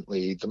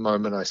instantly, the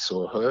moment I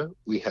saw her,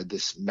 we had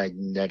this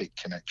magnetic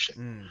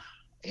connection.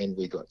 And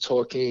we got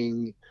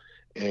talking,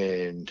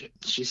 and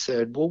she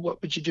said, "Well,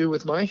 what would you do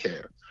with my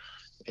hair?"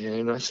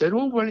 And I said,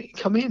 "Well, why don't you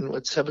come in?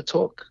 Let's have a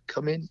talk.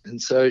 Come in."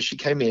 And so she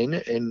came in,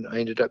 and I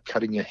ended up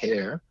cutting her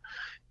hair.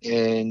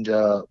 And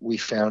we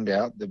found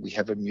out that we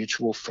have a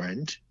mutual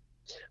friend.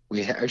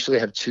 We actually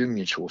have two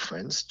mutual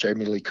friends.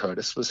 Jamie Lee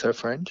Curtis was her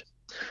friend.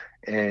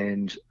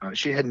 And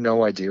she had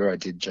no idea I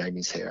did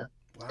Jamie's hair.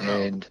 Wow.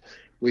 And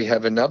we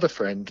have another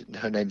friend,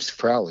 her name's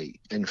Frowley,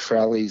 and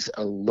Frowley's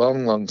a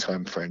long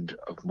time friend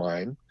of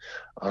mine.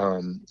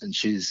 And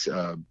she's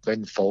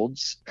Ben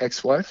Folds'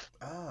 ex-wife.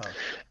 Oh.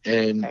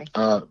 And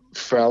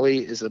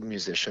Frowley is a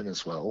musician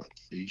as well.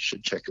 You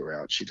should check her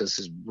out. She does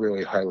this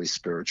really highly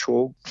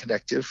spiritual,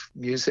 connective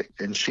music,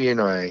 and she and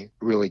I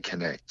really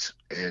connect.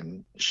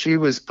 And she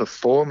was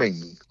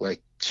performing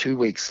like 2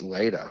 weeks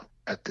later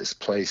at this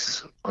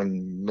place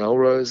on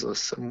Melrose or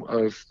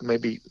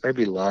maybe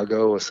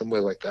Largo or somewhere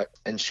like that.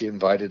 And she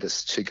invited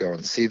us to go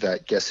and see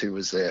that. Guess who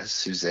was there?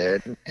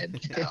 Suzanne and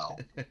Al.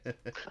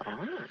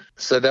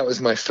 So that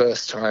was my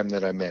first time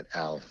that I met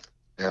Al.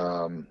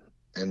 And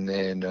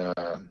then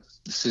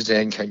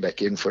Suzanne came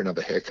back in for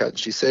another haircut. And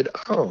she said,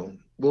 "Oh,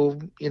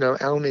 well,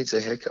 Al needs a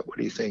haircut. What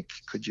do you think?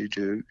 Could you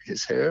do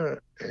his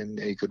hair? And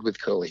are you good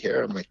with curly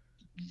hair?" I'm like,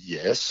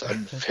 "Yes,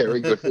 I'm very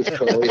good with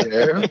curly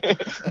hair."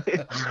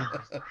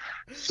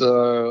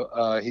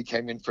 So he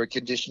came in for a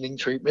conditioning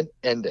treatment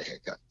and a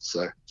haircut.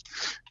 So,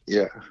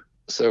 yeah.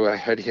 So I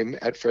had him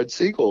at Fred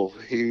Siegel.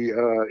 He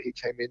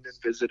came in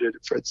and visited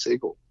Fred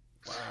Siegel.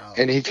 Wow.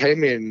 And he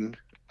came in.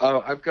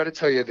 Oh, I've got to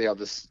tell you the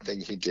other thing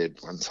he did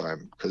one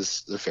time,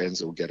 because the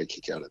fans will get a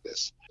kick out of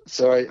this.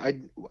 So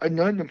I'd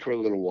known him for a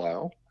little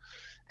while,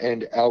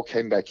 and Al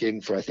came back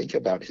in for, I think,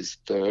 about his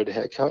third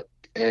haircut.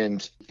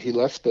 And he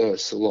left the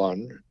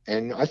salon,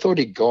 and I thought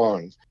he'd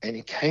gone. And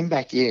he came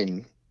back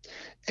in,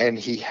 and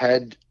he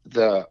had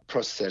the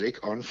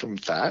prosthetic on from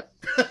Fat.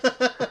 But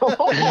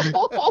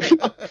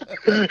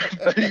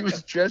he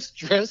was dressed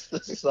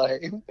the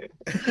same.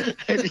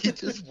 And he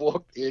just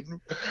walked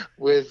in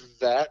with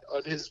that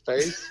on his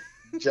face,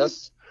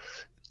 just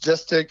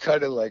to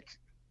kind of like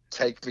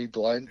take me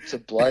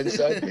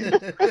blindside me,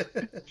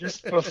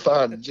 just for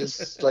fun,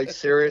 just like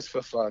serious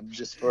for fun,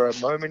 just for a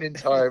moment in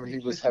time. He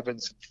was having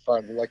some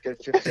fun, like a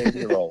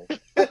 15-year-old.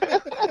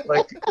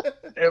 Like,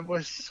 it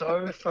was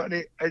so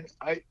funny.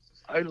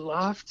 I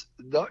laughed,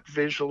 not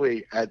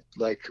visually at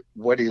like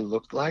what he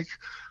looked like,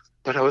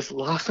 but I was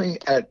laughing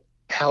at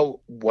how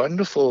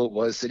wonderful it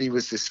was that he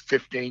was this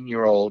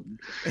 15-year-old,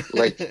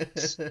 like,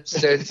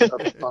 sense of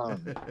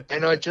fun.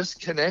 And I just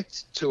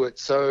connect to it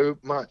so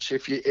much.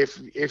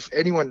 If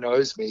anyone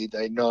knows me,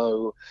 they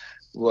know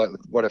what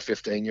a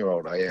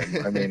 15-year-old I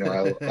am. I mean,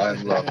 I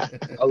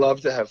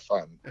love to have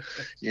fun.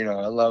 You know,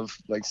 I love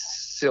like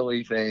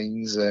silly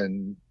things,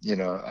 and you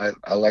know,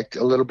 I like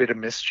a little bit of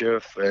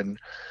mischief, and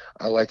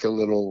I like a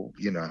little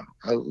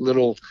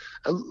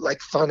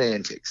like fun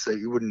antics that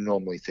you wouldn't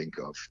normally think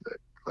of.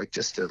 Like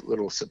just a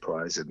little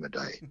surprise in the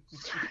day.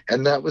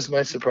 And that was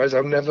my surprise.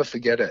 I'll never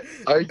forget it.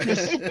 I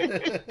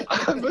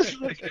was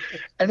like,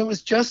 and it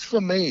was just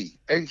for me.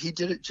 And he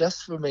did it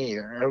just for me.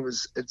 And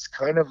it's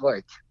kind of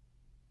like,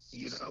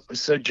 you know, it was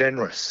so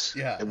generous.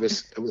 Yeah. It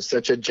was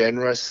such a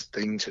generous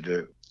thing to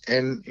do.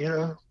 And, you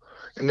know,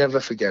 I never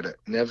forget it.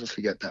 Never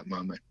forget that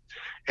moment.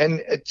 And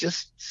it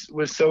just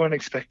was so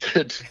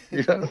unexpected,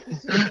 you know.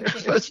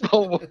 First of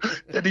all,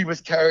 that he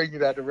was carrying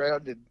that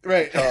around in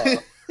Right. the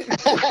car.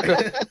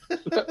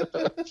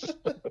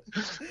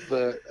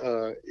 But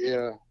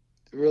yeah,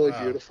 really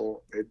Wow.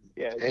 beautiful.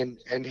 Yeah.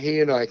 And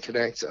he and I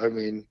connect. I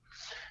mean,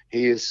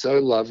 he is so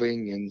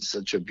loving and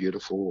such a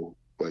beautiful,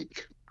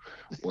 like,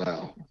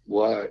 wow,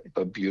 what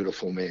a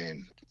beautiful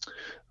man.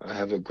 I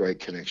have a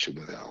great connection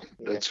with Al.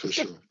 That's for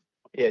sure.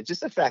 Yeah,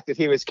 just the fact that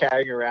he was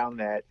carrying around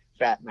that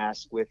Fat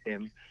mask with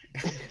him,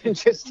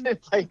 just to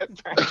play a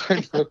prank.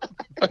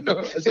 I know.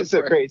 It's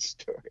a great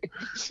story.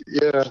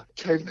 Yeah,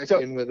 came back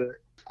in with it.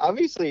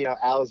 Obviously, you know,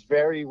 Al is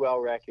very well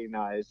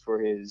recognized for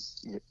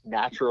his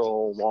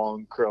natural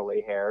long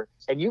curly hair.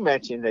 And you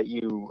mentioned that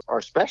you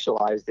are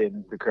specialized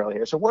in the curly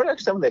hair. So what are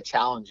some of the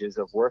challenges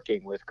of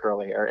working with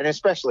curly hair, and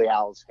especially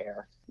Al's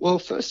hair? Well,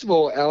 first of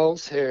all,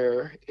 Al's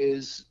hair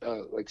is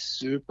like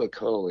super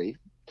curly.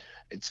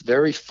 It's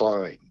very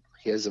fine.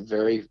 He has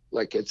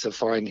it's a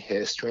fine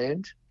hair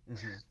strand.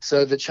 Mm-hmm.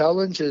 So the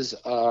challenges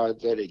are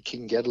that it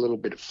can get a little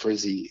bit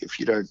frizzy if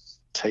you don't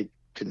take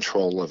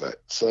control of it.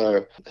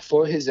 So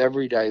for his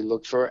everyday,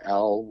 look for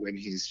Al when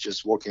he's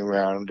just walking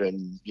around,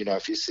 and you know,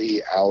 if you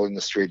see Al in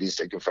the street, he's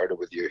taking a photo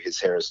with you, his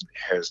hair is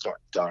not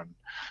done.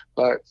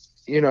 But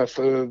you know,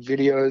 for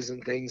videos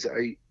and things,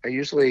 I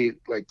usually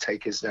like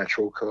take his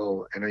natural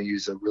curl, and I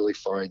use a really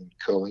fine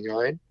curling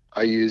iron.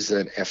 I use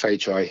an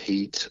FHI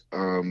Heat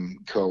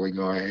curling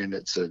iron.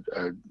 It's a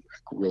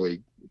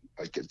really,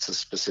 like, it's a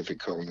specific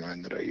curling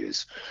iron that I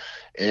use.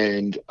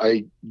 And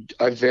I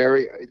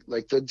vary,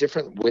 like, the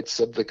different widths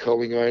of the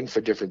curling iron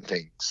for different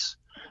things.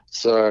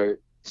 So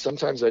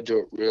sometimes I do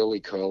it really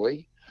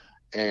curly,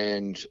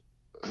 and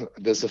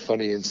there's a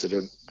funny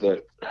incident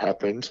that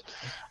happened.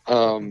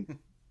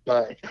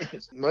 But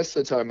most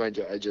of the time I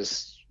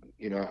just,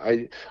 you know,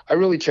 I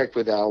really check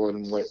with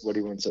Alan what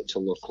he wants it to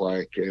look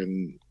like,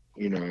 and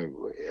you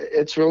know,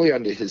 it's really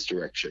under his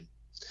direction,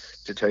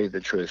 to tell you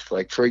the truth.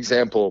 Like, for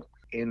example,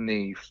 in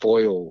the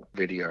foil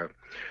video,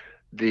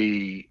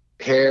 the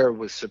hair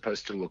was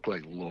supposed to look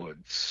like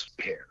Lord's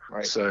hair.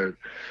 Right.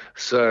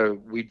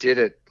 So we did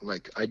it,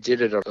 like, I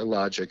did it on a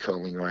larger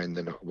curling iron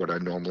than what I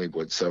normally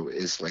would. So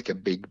it's like a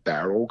big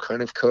barrel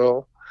kind of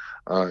curl.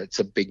 It's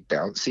a big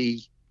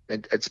bouncy.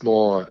 It's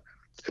more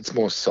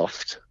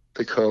soft.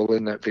 The curl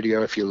in that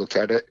video, if you look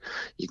at it,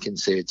 you can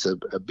see it's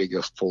a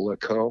bigger, fuller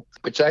curl,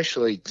 which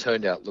actually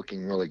turned out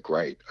looking really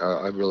great.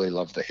 I really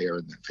love the hair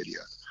in that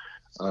video,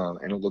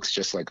 and it looks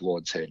just like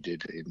Lord's hair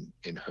did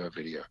in her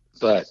video.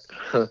 But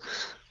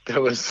there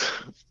was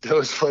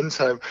one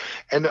time,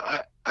 and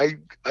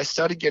I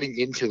started getting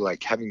into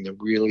like having a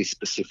really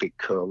specific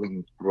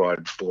curling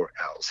rod for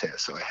Al's hair.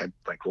 So I had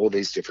like all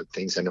these different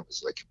things, and it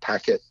was like a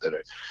packet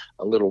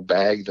a little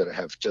bag that I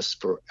have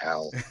just for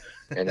Al.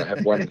 And I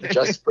have one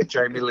just for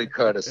Jamie Lee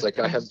Curtis. Like,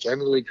 I have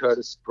Jamie Lee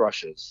Curtis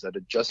brushes that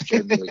are just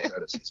Jamie Lee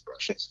Curtis's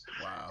brushes.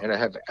 Wow. And I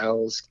have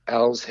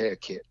Al's hair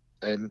kit.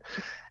 And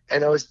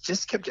I was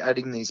just kept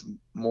adding these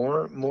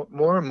more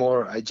and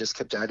more. I just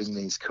kept adding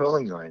these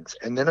curling irons.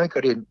 And then I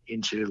got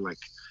into like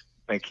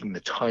making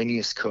the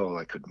tiniest curl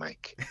I could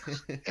make.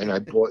 And I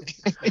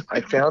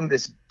found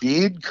this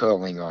beard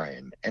curling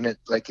iron, and it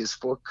like is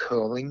for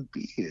curling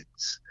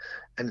beards.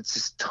 And it's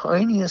this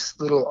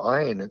tiniest little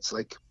iron. It's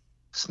like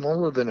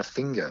smaller than a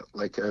finger,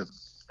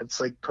 it's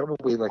like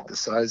probably like the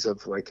size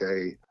of like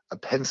a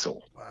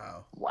pencil.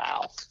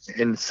 Wow.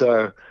 And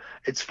so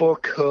it's for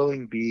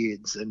curling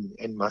beards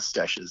and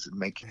mustaches and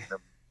making them,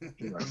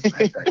 have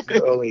that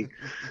curly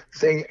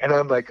thing. And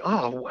I'm like,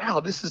 oh, wow,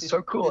 this is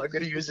so cool. I'm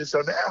going to use this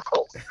on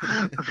Al.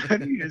 I'm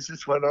going to use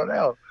this one on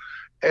Al.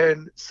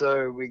 And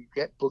so we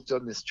get booked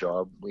on this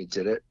job. We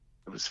did it.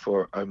 It was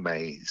for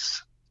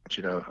Omaze.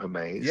 Do you know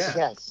Omaze? Yeah.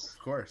 Yes. Of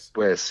course.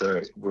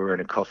 We're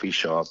in a coffee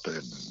shop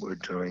and we're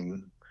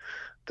doing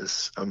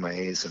this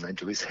Omaze, and I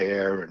do his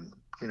hair, and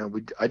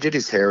I did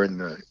his hair in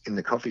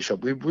the coffee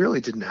shop. We really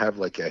didn't have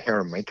like a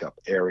hair and makeup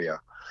area.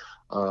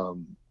 I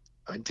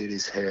did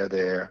his hair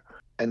there,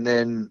 and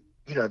then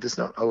there's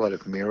not a lot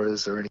of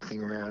mirrors or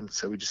anything around,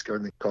 so we just go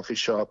in the coffee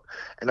shop,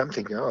 and I'm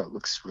thinking, oh, it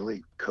looks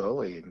really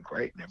curly and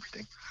great and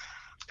everything.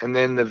 And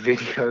then the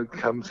video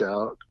comes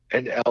out,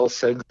 and Al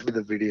sends me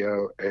the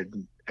video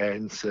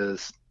and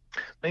says,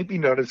 maybe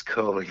not as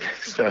curly.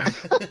 So,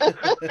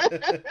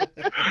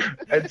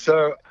 and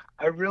so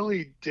I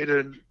really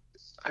didn't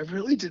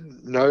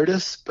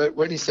notice, but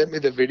when he sent me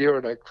the video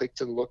and I clicked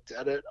and looked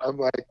at it, I'm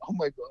like, oh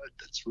my God,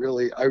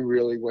 I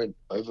really went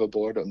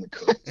overboard on the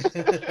curls.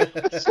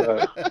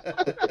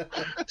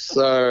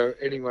 So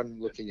anyone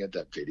looking at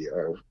that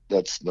video,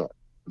 that's not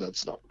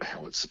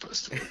how it's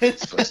supposed to be.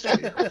 It's supposed to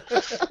be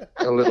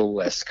a little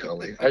less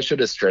curly. I should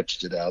have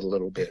stretched it out a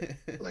little bit,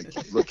 like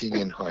looking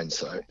in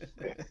hindsight.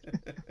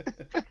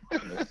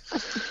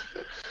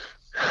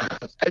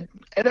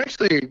 And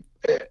actually,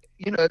 there's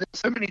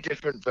so many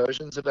different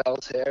versions of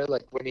Al's hair.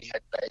 Like when he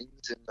had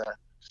bangs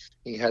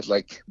he had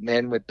like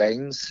man with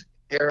bangs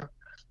hair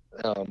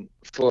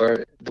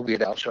for the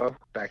Weird Al show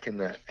back in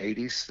the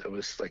 80s. It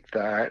was like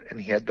that, and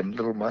he had the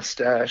little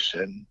mustache,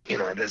 and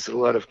there's a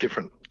lot of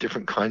different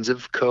kinds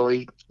of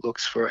curly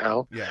looks for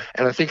Al. Yeah.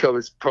 And I think I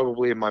was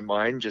probably in my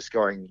mind just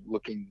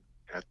looking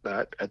at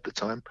that at the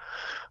time,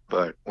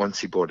 but once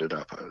he brought it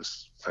up,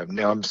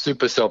 I'm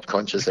super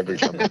self-conscious every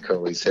time I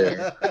curl his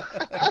hair.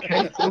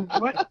 Okay, so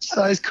what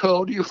size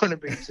curl do you want to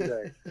be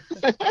today?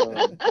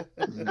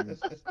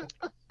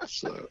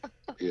 So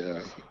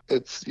yeah,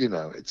 it's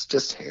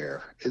just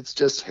hair. It's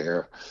just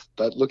hair.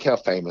 But look how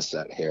famous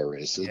that hair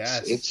is.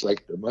 It's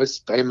like the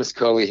most famous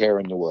curly hair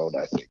in the world,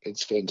 I think.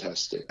 It's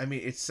fantastic. I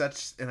mean, it's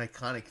such an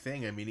iconic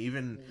thing. I mean,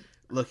 even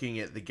looking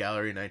at the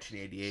Gallery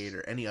 1988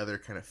 or any other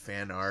kind of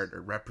fan art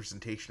or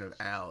representation of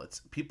Al, it's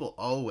people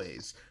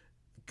always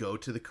go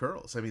to the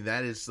curls. I mean,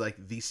 that is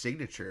like the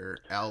signature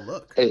Al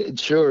look. It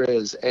sure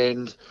is.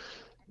 And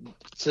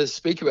to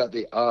speak about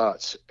the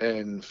art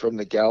and from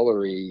the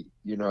gallery,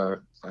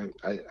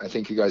 I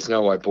think you guys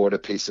know I bought a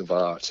piece of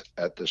art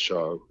at the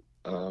show,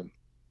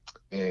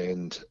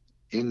 and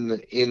in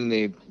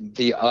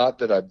the art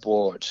that I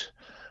bought,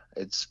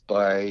 it's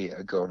by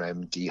a girl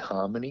named D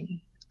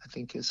Harmony, I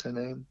think is her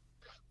name,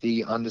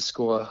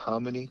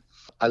 D_Harmony.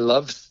 I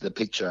loved the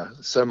picture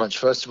so much.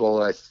 First of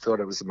all, I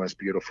thought it was the most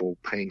beautiful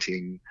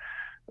painting.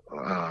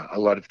 A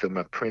lot of them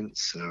are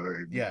prints,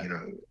 I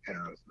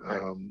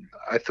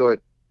thought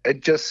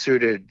it just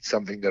suited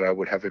something that I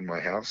would have in my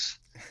house.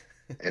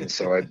 And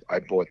so I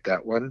bought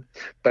that one,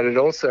 but it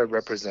also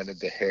represented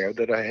the hair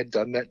that I had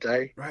done that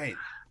day. Right.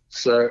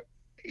 So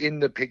in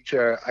the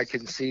picture, I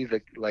can see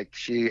that like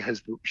she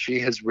has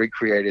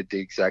recreated the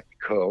exact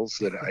curls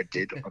that I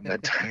did on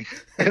that day,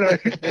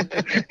 and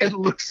it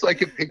looks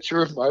like a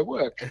picture of my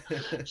work.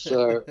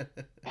 So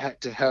I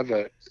had to have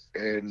it,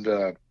 and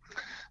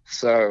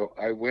so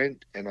I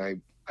went and I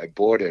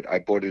bought it. I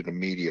bought it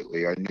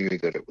immediately. I knew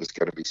that it was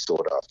going to be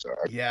sought after.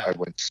 I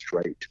went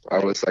straight. I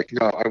was like,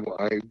 no,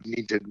 I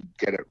need to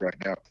get it right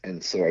now.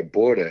 And so I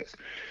bought it.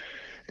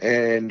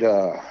 And,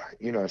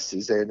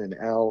 Suzanne and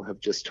Al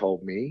have just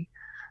told me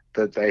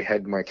that they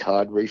had my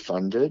card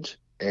refunded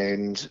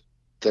and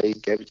they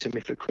gave it to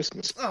me for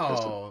Christmas.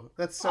 Oh,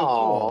 that's so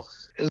cool.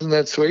 Isn't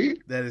that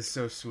sweet? That is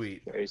so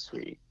sweet. Very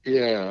sweet.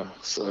 Yeah.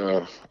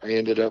 So I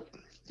ended up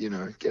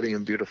getting a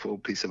beautiful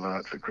piece of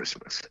art for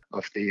Christmas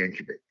off the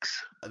Yankovics.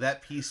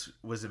 That piece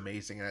was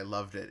amazing, and I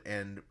loved it.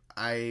 And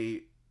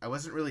I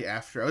wasn't really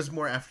after. I was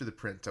more after the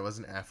print. I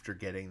wasn't after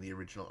getting the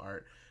original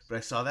art. But I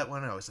saw that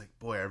one, and I was like,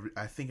 boy,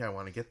 I think I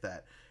want to get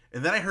that.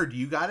 And then I heard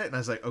you got it, and I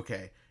was like,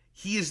 okay,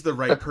 he is the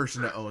right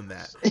person to own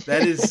that.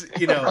 That is,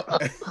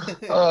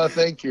 Oh,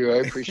 thank you. I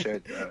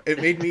appreciate that. It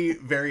made me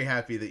very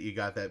happy that you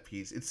got that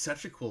piece. It's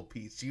such a cool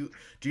piece. Do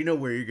you know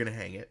where you're going to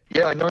hang it?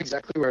 Yeah, I know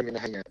exactly where I'm going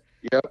to hang it.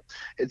 Yep.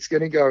 It's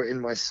going to go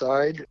in my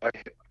side. I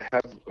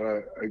have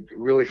a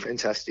really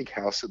fantastic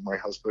house that my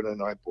husband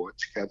and I bought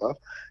together.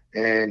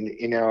 And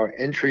in our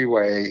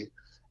entryway,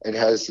 it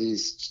has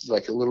these,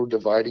 like a little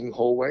dividing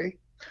hallway.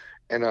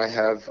 And I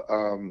have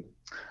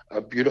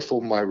a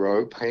beautiful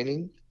Miro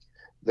painting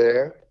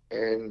there.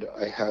 And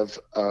I have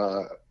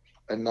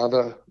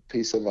another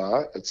piece of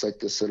art. It's like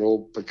this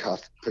little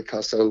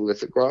Picasso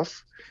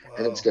lithograph,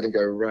 and it's going to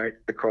go right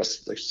across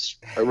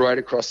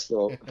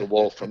the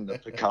wall from the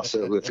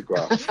Picasso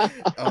lithograph.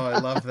 Oh, I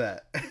love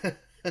that.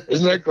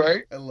 Isn't that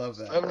great? I love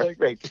that. I'm like,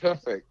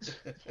 perfect.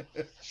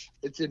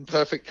 It's in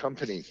perfect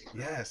company.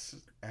 Yes,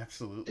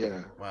 absolutely.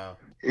 Yeah. Wow.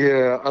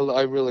 Yeah,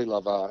 I really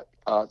love art.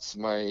 Art's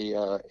my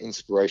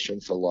inspiration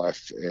for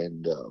life,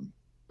 and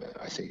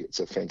I think it's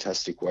a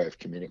fantastic way of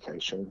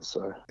communication.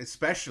 So,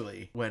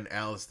 especially when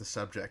Al is the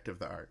subject of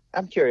the art.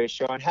 I'm curious,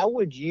 Sean, how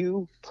would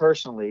you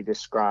personally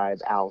describe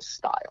Al's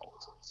style?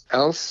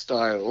 Al's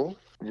style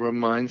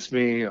reminds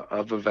me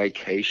of a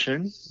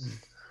vacation.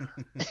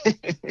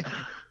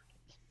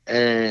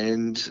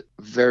 And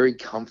a very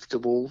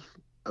comfortable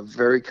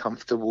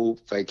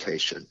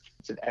vacation.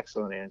 It's an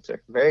excellent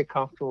answer. Very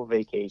comfortable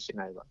vacation.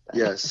 I love that.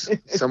 Yes,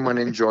 someone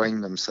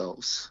enjoying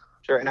themselves.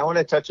 Sure, and I want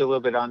to touch a little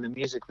bit on the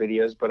music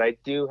videos, but I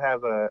do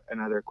have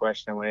another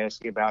question I want to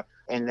ask you about,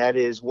 and that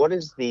is, what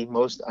is the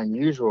most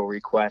unusual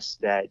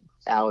request that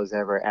Al has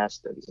ever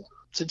asked of you?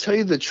 To tell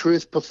you the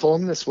truth,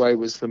 Perform This Way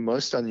was the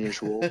most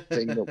unusual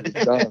thing that we've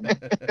done.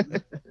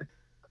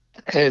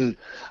 And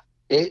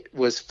it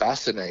was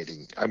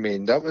fascinating. I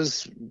mean, that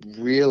was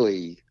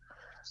really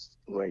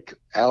like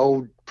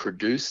Al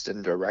produced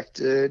and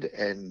directed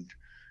and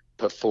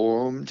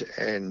performed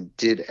and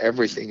did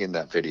everything in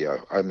that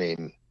video. I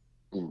mean,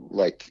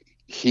 like,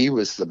 he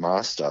was the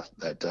master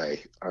that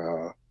day.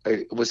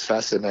 It was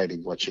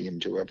fascinating watching him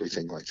do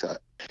everything like that.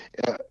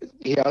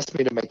 He asked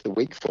me to make the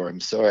wig for him,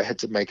 so I had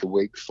to make a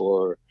wig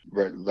for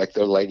like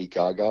the Lady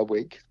Gaga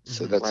wig.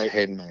 So that's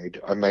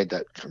handmade. I made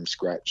that from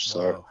scratch.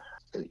 So. Wow.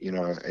 You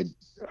know,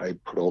 I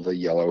put all the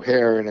yellow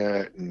hair in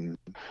it and,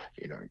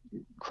 you know,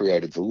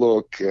 created the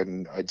look,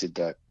 and I did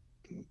that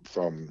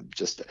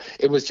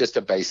it was just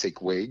a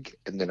basic wig,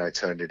 and then I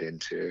turned it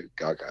into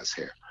Gaga's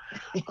hair.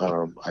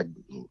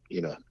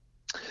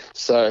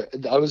 So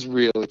I was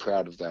really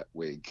proud of that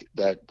wig.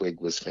 That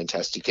wig was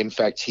fantastic. In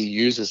fact, he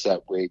uses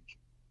that wig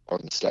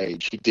on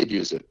stage. He did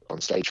use it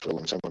on stage for a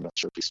long time. I'm not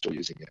sure if he's still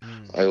using it.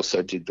 I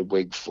also did the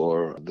wig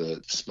for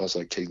the Smells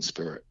Like Teen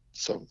Spirit.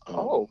 So,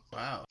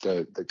 wow,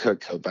 the Kurt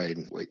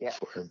Cobain wig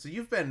for him. So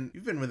you've been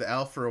with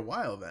Al for a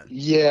while then.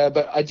 Yeah,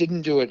 but I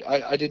didn't do it.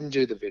 I didn't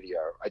do the video.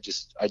 I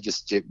just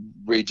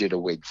redid a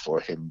wig for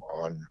him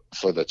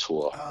for the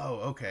tour.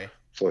 Oh, okay.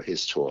 For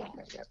his tour.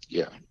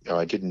 Yeah. No,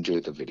 I didn't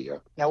do the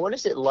video. Now, what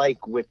is it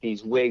like with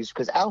these wigs?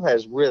 Because Al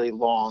has really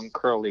long,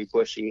 curly,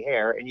 bushy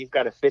hair, and you've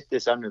got to fit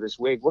this under this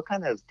wig. What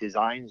kind of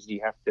designs do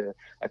you have to,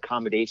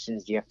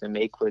 accommodations do you have to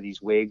make for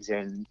these wigs?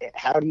 And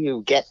how do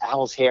you get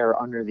Al's hair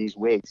under these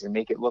wigs and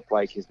make it look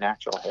like his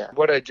natural hair?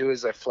 What I do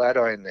is I flat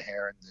iron the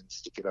hair and then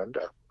stick it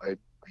under. I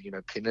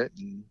pin it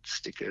and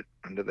stick it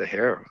under the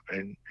hair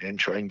and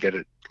try and get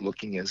it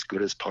looking as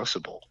good as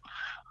possible,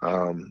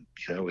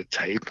 with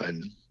tape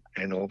and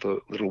all the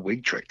little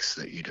wig tricks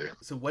that you do.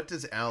 So what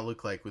does Al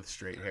look like with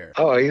straight hair?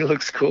 Oh, he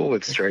looks cool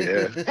with straight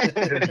hair.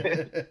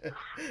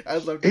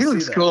 I'd love to He see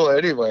looks that. cool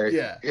anyway.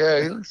 Yeah,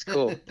 he looks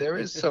cool. There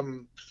is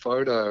some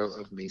photo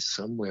of me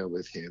somewhere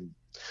with him.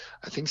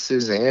 I think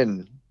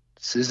Suzanne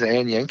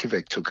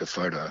Yankovic took a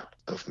photo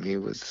of me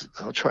with.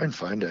 I'll try and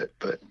find it,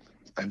 but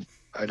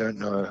I don't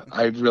know.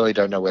 I really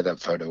don't know where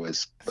that photo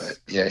is, but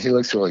yeah, he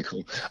looks really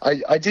cool.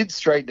 I did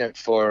straighten it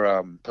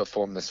for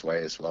Perform This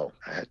Way as well.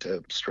 I had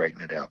to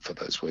straighten it out for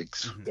those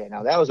weeks. Yeah,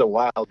 now that was a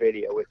wild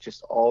video with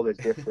just all the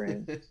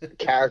different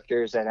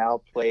characters that Al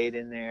played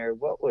in there.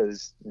 What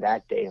was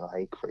that day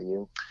like for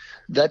you?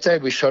 That day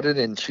we shot it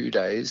in 2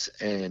 days,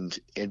 and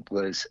it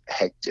was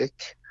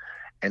hectic.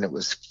 And it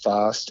was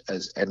fast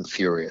and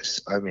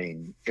furious. I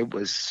mean, it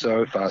was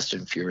so fast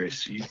and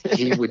furious.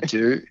 He would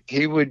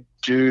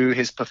do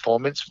his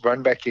performance,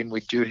 run back in,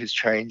 we'd do his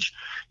change,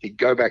 he'd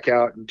go back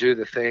out and do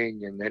the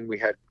thing, and then we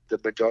had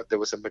there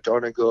was a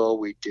Madonna girl,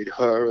 we did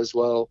her as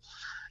well,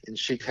 and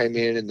she came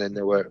in, and then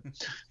there were,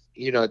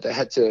 they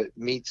had to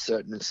meet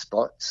certain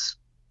spots,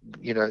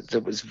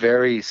 that was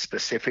very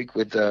specific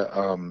with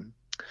the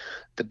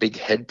big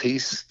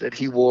headpiece that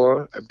he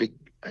wore, a big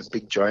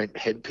giant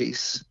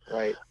headpiece,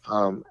 right?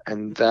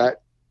 And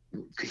that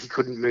he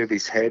couldn't move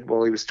his head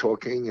while he was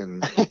talking,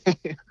 and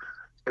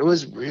it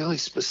was really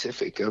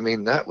specific. I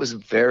mean, that was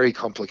very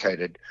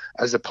complicated,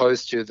 as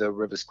opposed to the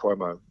Rivers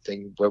Cuomo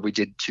thing where we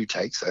did 2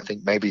 takes, I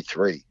think maybe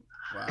 3.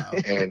 Wow.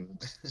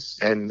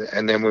 And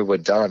then we were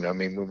done. I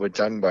mean, we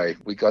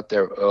got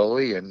there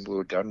early, and we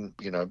were done,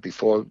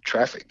 before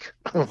traffic.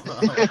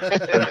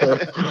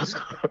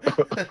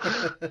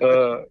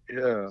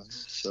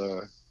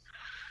 So.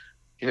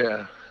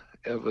 Yeah,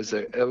 it was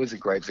a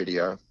great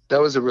video.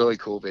 That was a really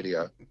cool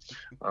video.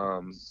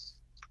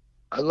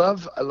 I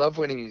love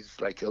when he's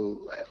like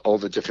all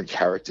the different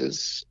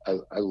characters.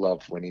 I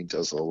love when he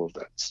does all of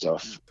that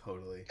stuff.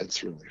 Totally.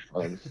 It's really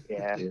fun.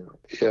 Yeah.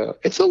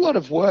 It's a lot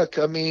of work.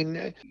 I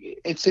mean,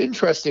 it's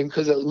interesting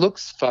because it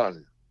looks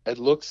fun. It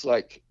looks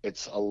like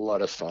it's a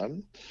lot of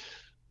fun,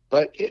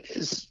 but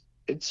it's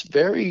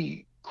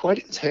very quite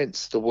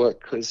intense, the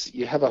work, because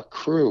you have a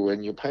crew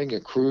and you're paying a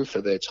crew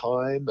for their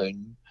time,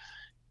 and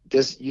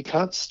you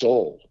can't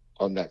stall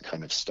on that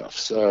kind of stuff.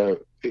 So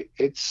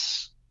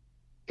it's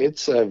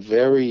a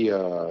very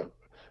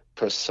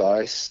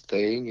precise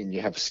thing, and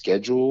you have a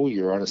schedule.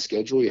 You're on a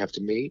schedule. You have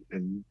to meet,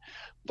 and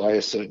by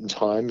a certain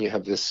time, you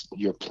have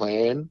your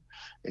plan,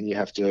 and you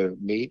have to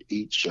meet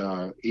each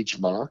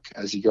mark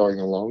as you're going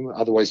along.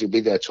 Otherwise, you'll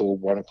be there till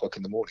 1 o'clock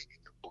in the morning,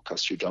 and it will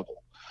cost you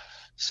double.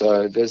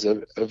 So there's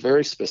a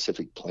very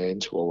specific plan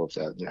to all of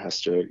that. You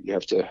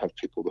have to have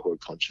people who are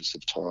conscious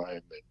of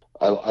time.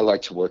 And I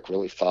like to work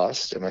really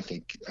fast, and I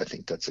think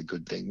that's a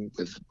good thing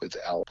with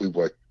Al. We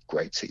work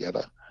great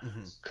together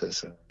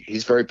because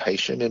he's very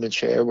patient in a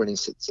chair when he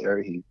sits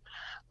there. He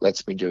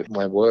lets me do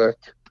my work.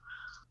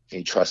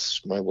 He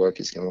trusts my work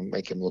is going to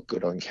make him look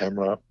good on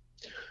camera.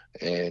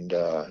 And,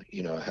 I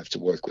have to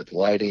work with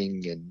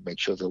lighting and make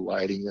sure the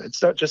lighting,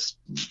 it's not just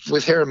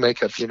with hair and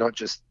makeup. You don't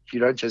just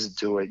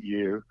do it.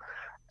 You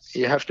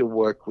have to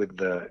work with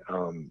the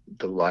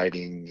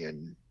lighting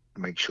and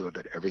make sure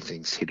that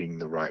everything's hitting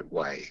the right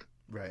way.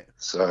 Right.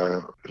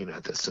 So,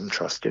 there's some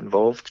trust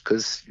involved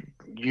because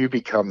you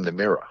become the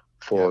mirror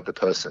for the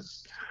person.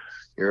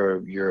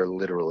 You're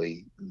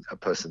literally a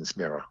person's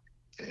mirror.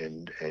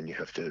 And you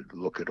have to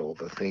look at all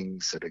the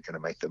things that are going to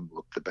make them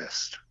look the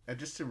best. And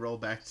just to roll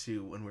back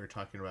to when we were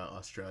talking about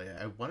Australia,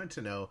 I wanted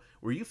to know,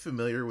 were you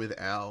familiar with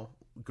Al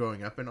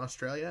growing up in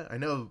Australia? I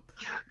know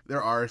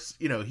there are,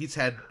 he's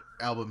had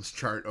albums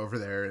chart over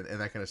there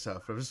and that kind of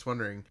stuff. I was just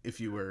wondering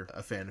if you were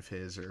a fan of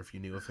his or if you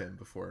knew of him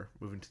before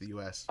moving to the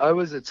U.S. I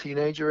was a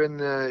teenager in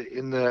the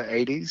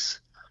 80s,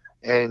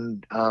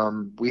 and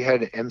we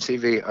had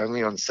MTV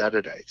only on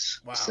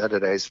Saturdays. Wow.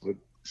 Saturdays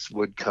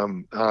would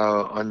come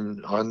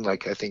on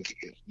like I think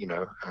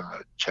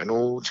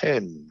Channel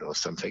 10 or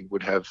something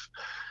would have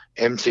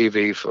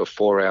MTV for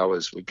 4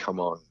 hours would come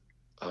on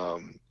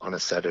a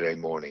Saturday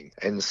morning.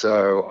 And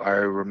so I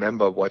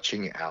remember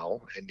watching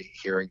Al and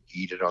hearing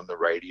Eat It on the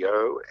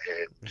radio,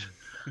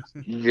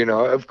 and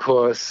of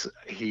course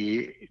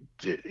he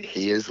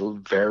is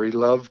very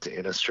loved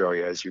in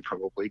Australia, as you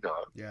probably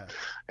know. Yeah.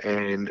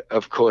 And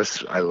of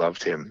course I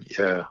loved him.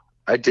 Yeah,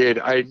 I did.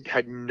 I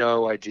had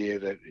no idea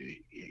that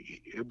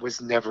it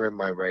was never in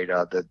my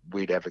radar that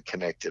we'd ever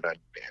connected. I'd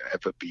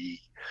ever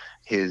be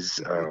his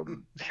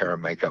hair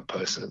and makeup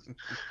person.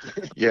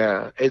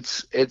 Yeah,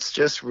 it's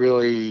just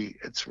really,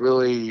 it's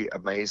really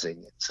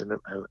amazing. It's an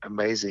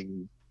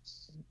amazing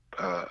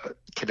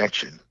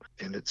connection,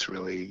 and it's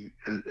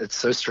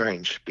so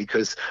strange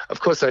because, of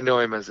course, I know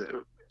him as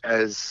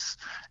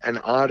an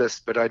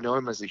artist, but I know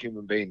him as a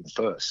human being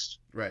first.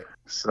 Right.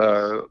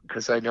 So,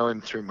 because I know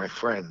him through my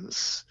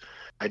friends,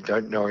 I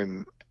don't know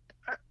him.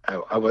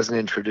 I wasn't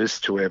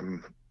introduced to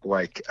him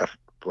like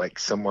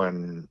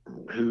someone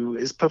who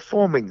is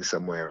performing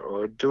somewhere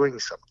or doing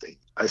something.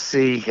 I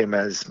see him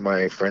as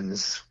my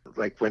friend's.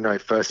 Like when I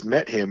first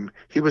met him,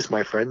 he was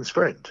my friend's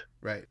friend.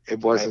 Right. It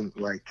wasn't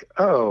like,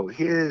 oh,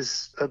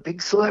 here's a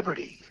big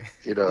celebrity.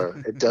 It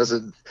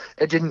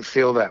didn't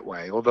feel that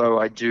way. Although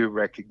I do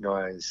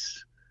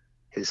recognize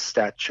his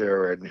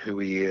stature and who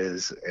he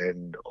is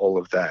and all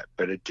of that,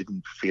 but it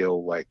didn't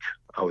feel like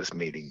I was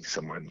meeting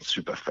someone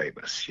super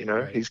famous,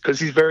 Right. He's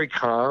very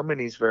calm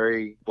and he's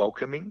very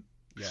welcoming.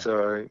 Yeah.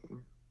 So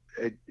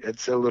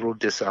it's a little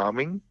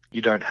disarming.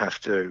 You don't have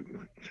to,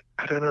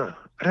 I don't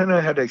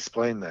know how to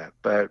explain that,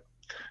 but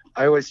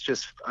I've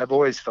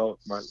always felt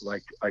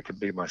like I could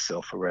be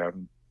myself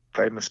around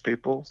famous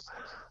people.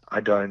 I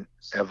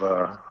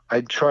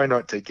try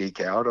not to geek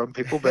out on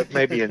people, but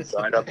maybe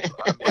inside I'm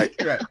like,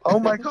 Right. oh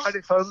my God,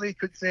 if only he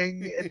could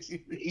sing,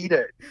 Eat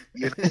It.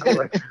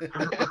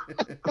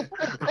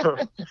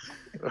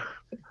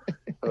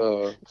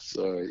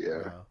 So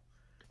yeah. Wow.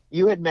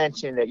 You had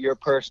mentioned that your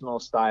personal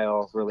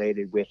style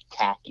related with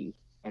Tacky,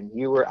 and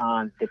you were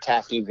on the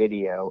Tacky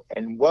video.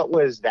 And what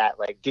was that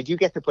like? Did you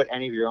get to put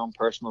any of your own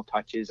personal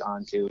touches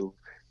onto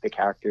the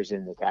characters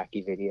in the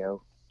Tacky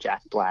video?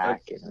 Jack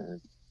Black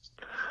and...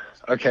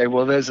 Okay,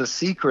 well, there's a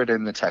secret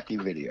in the Tacky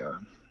video.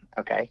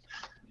 Okay.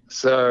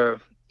 So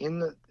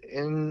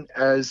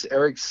as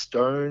Eric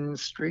Stone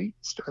Street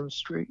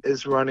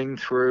is running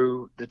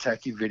through the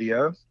Tacky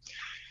video,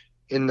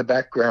 in the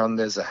background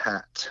there's a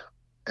hat,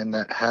 and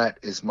that hat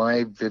is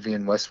my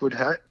Vivienne Westwood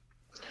hat.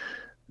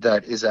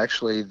 That is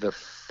actually the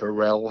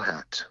Pharrell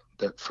hat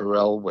that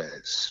Pharrell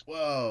wears.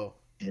 Whoa.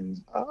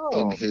 In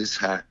his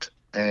hat,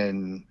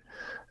 and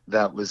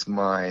that was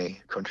my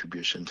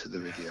contribution to the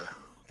video.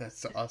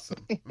 That's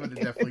awesome. I'm gonna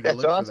definitely go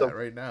look for that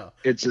right now.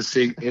 It's a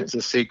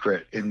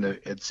secret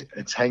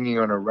it's hanging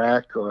on a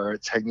rack or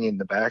it's hanging in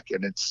the back,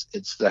 and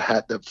it's the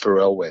hat that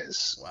Pharrell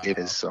wears in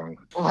his song.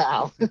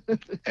 Wow.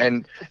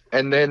 and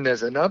then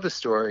there's another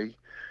story.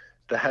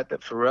 The hat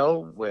that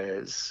Pharrell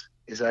wears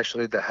is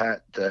actually the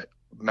hat that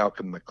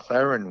Malcolm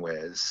McLaren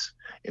wears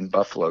in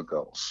Buffalo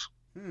Girls.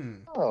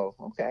 Oh,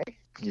 okay.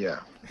 Yeah.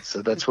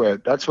 So that's where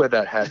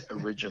that hat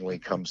originally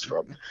comes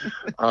from.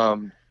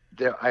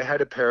 I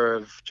had a pair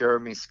of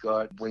Jeremy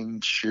Scott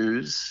winged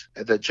shoes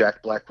that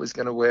Jack Black was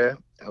going to wear,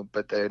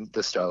 but then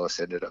the stylist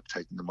ended up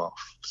taking them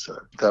off. So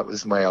that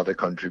was my other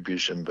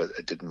contribution, but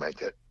it didn't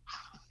make it.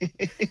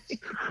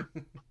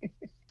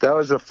 That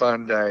was a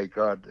fun day.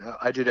 God,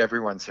 I did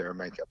everyone's hair and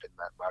makeup in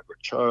that. Margaret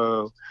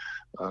Cho,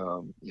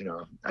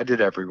 I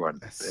did everyone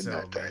That's in so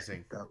that day.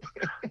 amazing.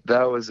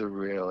 That was a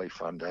really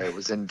fun day. It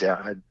was in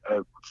a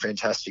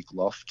fantastic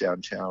loft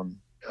downtown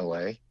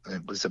LA.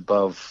 It was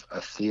above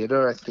a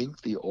theater, I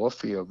think, the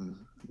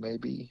Orpheum,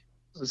 maybe.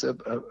 It was a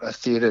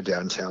theater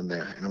downtown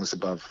there, and it was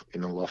above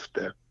in a loft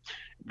there.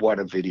 What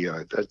a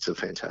video. That's a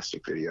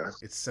fantastic video.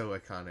 It's so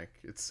iconic.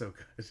 It's so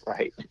good.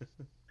 Right.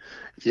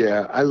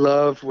 Yeah, I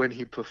love when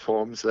he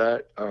performs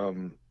that.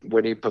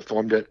 When he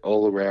performed it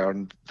all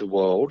around the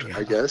world, Yeah.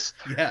 I guess.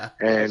 Yeah.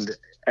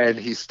 And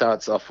he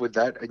starts off with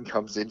that and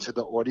comes into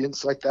the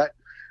audience like that.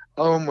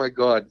 Oh my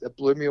God, that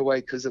blew me away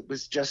because it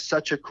was just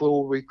such a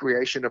cool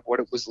recreation of what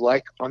it was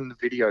like on the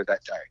video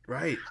that day.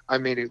 Right. I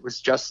mean, it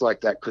was just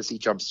like that because he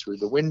jumps through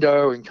the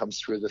window and comes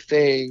through the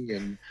thing,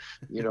 and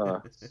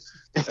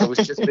I was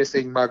just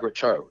missing Margaret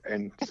Cho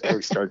and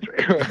Eric Stone.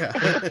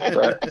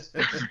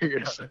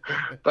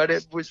 But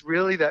it was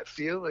really that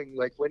feeling,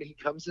 like when he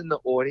comes in the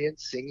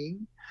audience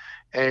singing.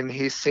 And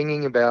he's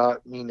singing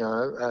about, he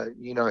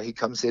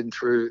comes in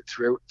through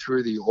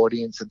the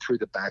audience and through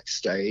the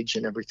backstage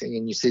and everything.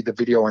 And you see the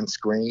video on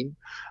screen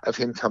of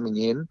him coming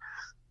in.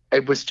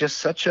 It was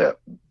just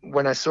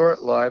when I saw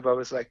it live, I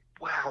was like,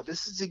 wow,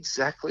 this is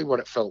exactly what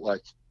it felt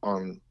like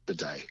on the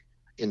day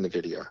in the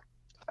video.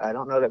 I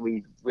don't know that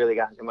we really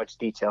got into much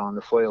detail on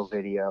the foil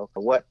video.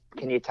 What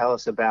can you tell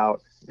us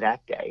about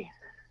that day?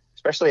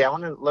 Especially, I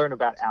want to learn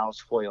about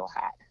Al's foil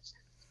hat.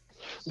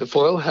 The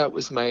foil hat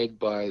was made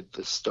by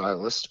the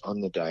stylist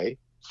on the day,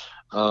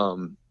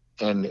 and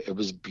it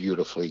was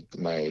beautifully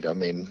made. I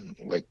mean,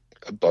 like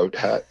a boat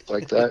hat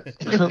like that.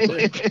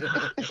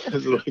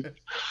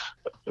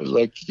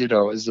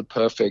 it was a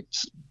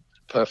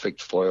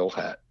perfect foil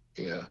hat.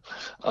 Yeah.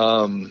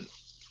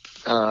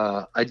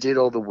 I did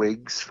all the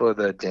wigs for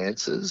the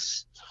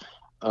dancers,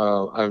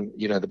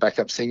 the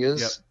backup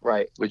singers, Yep.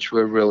 Right. which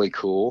were really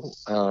cool.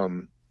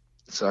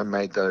 So I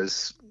made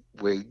those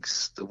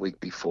wigs the week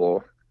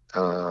before.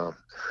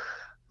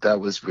 That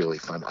was really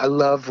fun. I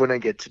love when I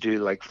get to do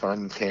like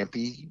fun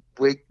campy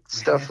wig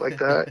stuff like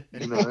that.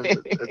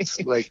 It's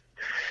like,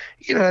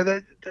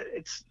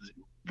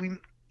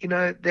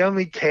 the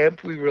only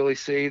camp we really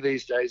see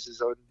these days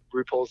is on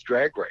RuPaul's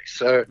Drag Race.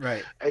 So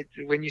Right.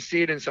 when you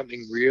see it in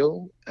something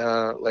real,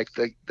 like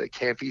the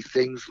campy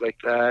things like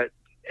that,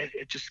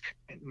 it just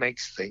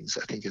makes things.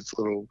 I think it's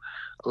a little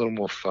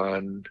more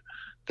fun.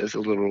 There's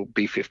a little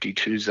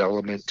B-52s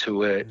element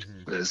to it.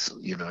 Mm-hmm.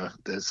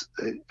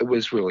 It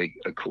was really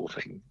a cool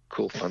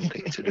fun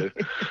thing to do.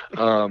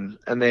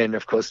 And then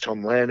of course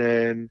Tom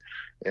Lennon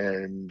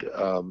and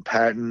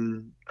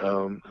Patton.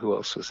 Who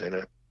else was in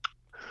it?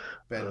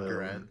 Ben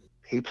Garant.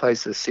 He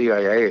plays the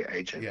CIA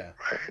agent. Yeah.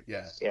 Right.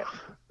 Yeah.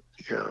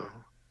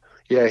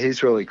 Yeah,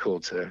 he's really cool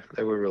too.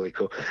 They were really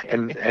cool.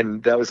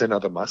 And that was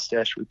another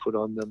mustache we put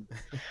on them.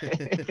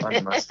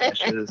 Fun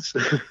mustaches.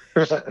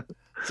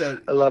 So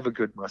I love a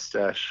good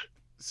mustache.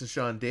 So,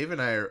 Sean, Dave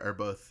and I are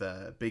both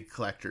big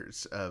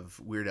collectors of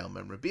Weird Al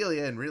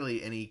memorabilia and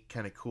really any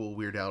kind of cool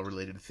Weird Al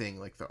related thing,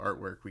 like the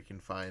artwork we can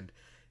find.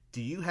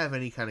 Do you have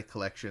any kind of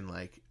collection,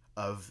 like,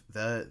 of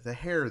the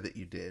hair that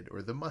you did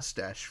or the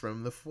mustache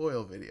from the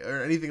foil video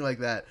or anything like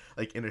that,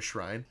 like in a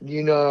shrine?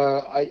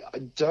 I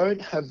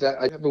don't have that.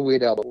 I have a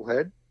Weird Al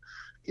head.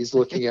 He's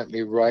looking at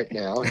me right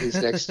now. He's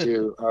next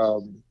to...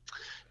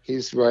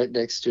 He's right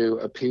next to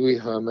a Pee Wee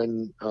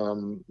Herman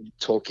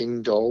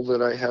talking doll that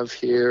I have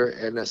here,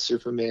 and a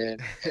Superman,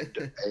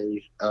 and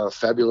a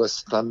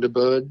fabulous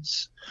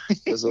Thunderbirds.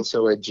 There's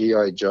also a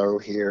G.I. Joe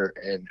here,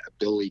 and a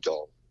Billy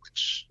doll,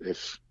 which,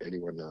 if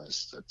anyone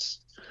knows, that's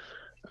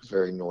a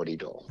very naughty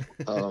doll.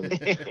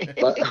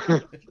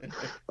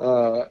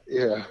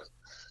 Yeah,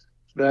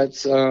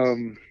 that's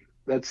in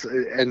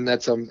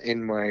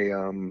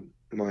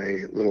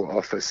my little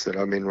office that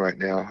I'm in right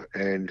now,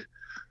 and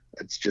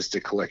it's just a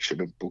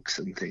collection of books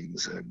and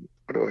things. And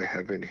what do I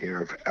have in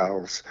here of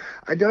Al's?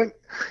 I don't,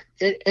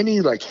 any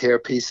like hair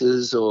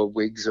pieces or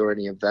wigs or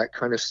any of that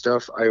kind of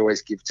stuff, I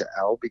always give to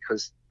Al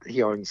because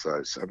he owns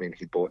those. I mean,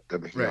 he bought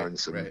them, he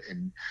owns them,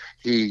 and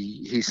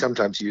he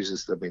sometimes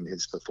uses them in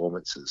his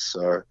performances.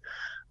 So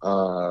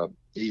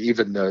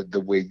even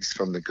the wigs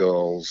from the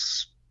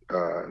girls,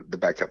 the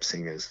backup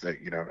singers, that,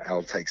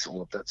 Al takes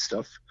all of that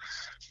stuff.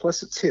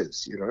 Plus it's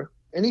his,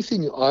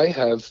 Anything I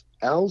have,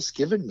 Al's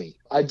given me.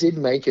 I did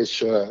make a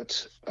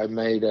shirt. I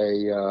made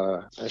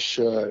a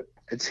shirt.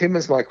 It's him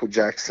as Michael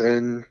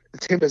Jackson.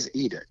 It's him as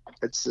Eat It.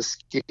 It's the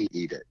skinny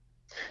Eat It.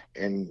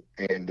 And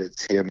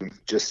it's him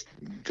just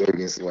doing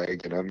his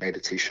leg, and I made a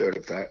T-shirt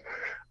of that.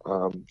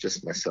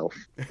 Just myself.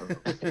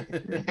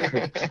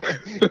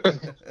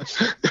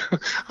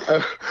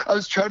 I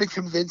was trying to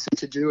convince him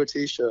to do a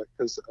T-shirt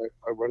because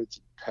I wanted to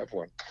have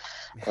one.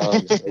 So I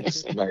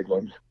just made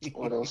one.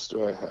 What else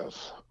do I have?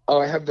 Oh,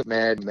 I have the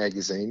Mad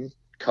magazine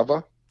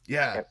cover.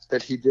 Yeah.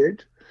 That he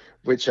did,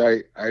 which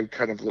I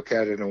kind of look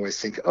at it and always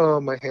think, oh,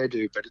 my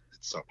hairdo, but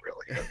it's not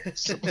really.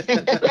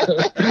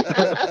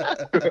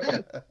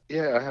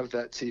 Yeah, Yeah, I have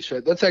that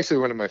T-shirt. That's actually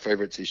one of my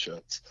favorite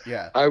T-shirts.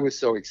 Yeah. I was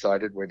so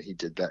excited when he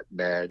did that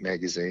Mad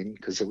magazine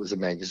because it was a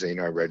magazine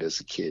I read as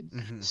a kid.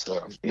 Mhm.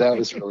 So that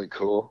was really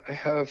cool. I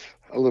have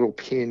a little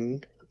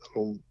pin,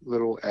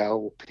 little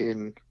owl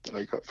pin that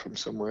I got from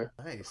somewhere.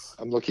 Nice.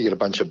 I'm looking at a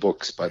bunch of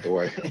books, by the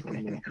way.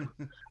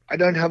 I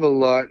don't have a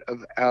lot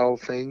of owl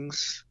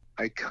things.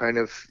 I kind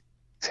of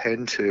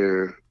tend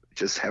to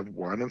just have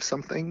one of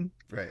something.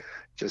 Right.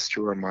 Just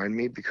to remind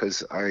me,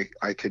 because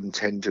I can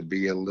tend to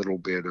be a little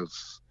bit of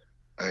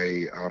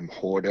a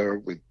hoarder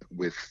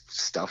with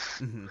stuff.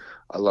 Mhm.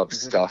 I love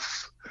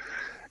stuff,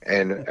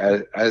 and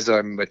as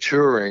I'm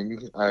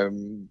maturing,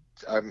 I'm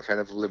kind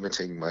of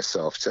limiting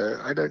myself. So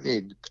I don't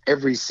need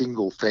every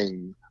single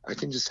thing. I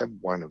can just have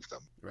one of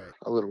them. Right.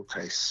 A little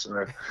taste.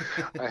 So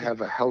I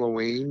have a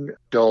Halloween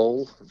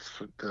doll,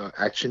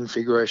 action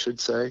figure, I should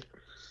say.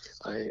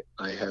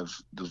 I have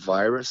the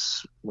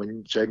Virus,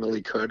 when Jamie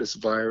Lee Curtis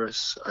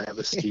Virus. I have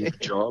a Steve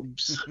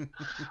Jobs.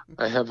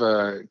 I have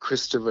a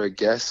Christopher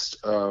Guest.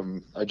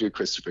 I do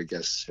Christopher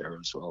Guest here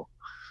as well.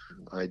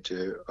 I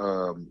do.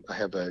 I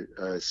have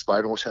a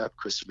Spinal Tap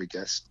Christopher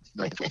Guest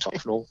Nathan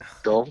Tofnall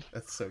doll.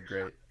 That's so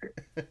great.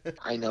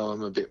 I know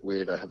I'm a bit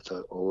weird. I have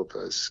all of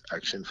those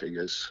action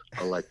figures.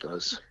 I like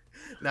those.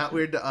 Not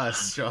weird to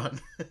us, Sean.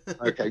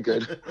 Okay,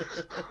 good.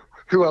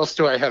 Who else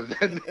do I have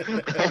then?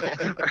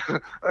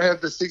 I have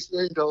the $6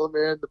 Million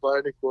Man, the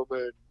Bionic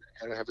Woman,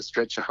 and I have a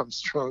Stretch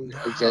Armstrong,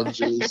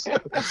 Avengers.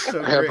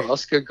 So I have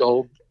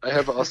great. I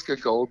have Oscar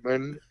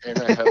Goldman, and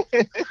I have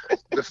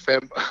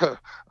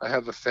I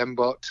have a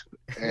Fembot,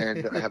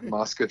 and I have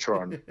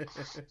Maskatron.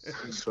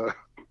 So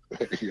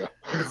there you go.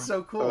 That's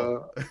so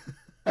cool.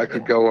 I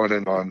could go on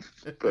and on,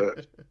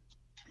 but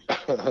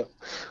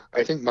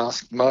I think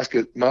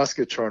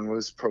Maskatron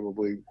was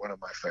probably one of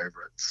my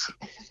favorites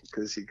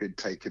because you could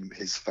take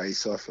his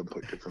face off and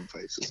put different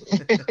faces on.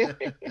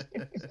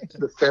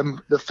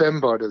 The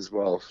Fembot as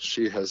well.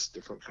 She has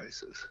different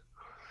faces.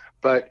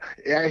 But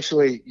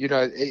actually,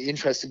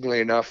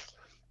 interestingly enough,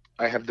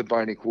 I have the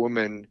Bionic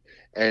Woman,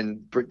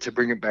 and to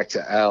bring it back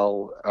to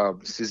Al,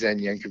 Suzanne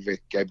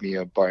Yankovic gave me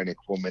a Bionic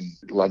Woman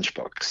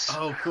lunchbox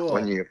Oh, cool.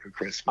 one year for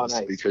Christmas. Oh,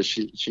 nice. Because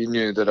she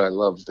knew that I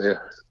loved the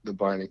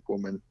Bionic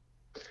Woman.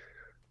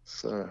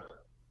 So,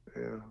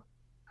 yeah.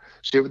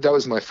 That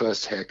was my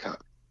first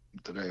haircut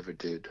that I ever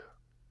did.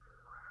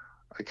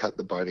 I cut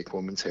the Bionic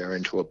Woman's hair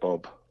into a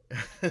bob.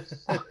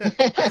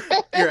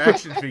 Your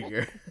action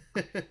figure.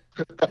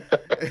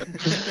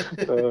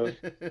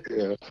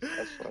 Yeah.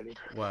 That's funny.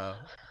 Wow.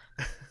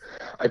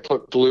 I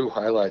put blue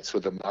highlights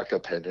with a marker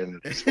pen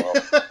in it as well.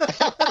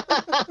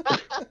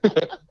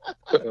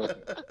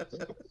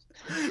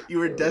 You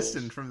were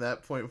destined from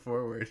that point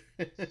forward.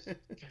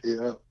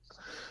 Yeah.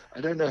 I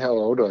don't know how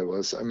old I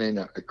was. I mean,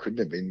 I couldn't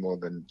have been more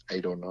than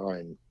 8 or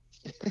 9.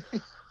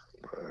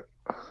 But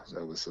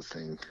that was the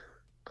thing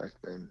back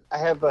then. I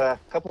have a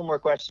couple more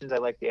questions I'd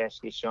like to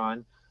ask you,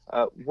 Sean.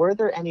 Were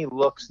there any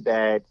looks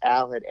that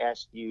Al had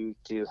asked you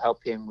to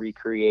help him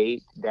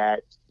recreate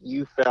that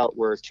you felt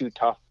were too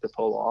tough to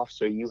pull off,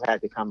 so you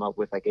had to come up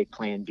with like a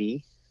plan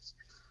B?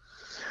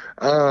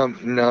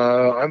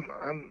 No,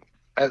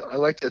 I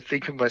like to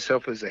think of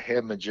myself as a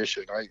hair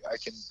magician. I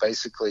can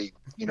basically,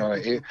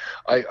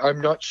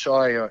 I'm not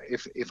shy.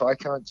 If I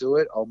can't do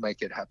it, I'll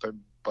make it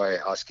happen by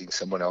asking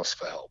someone else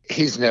for help.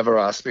 He's never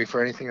asked me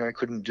for anything I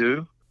couldn't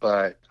do,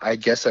 but I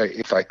guess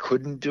if I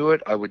couldn't do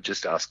it, I would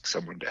just ask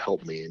someone to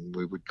help me and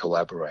we would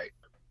collaborate.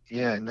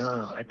 Yeah,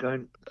 no, I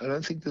don't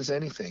think there's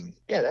anything.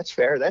 Yeah, that's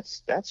fair.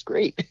 That's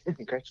great.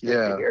 Great to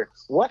Yeah. hear.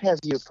 What have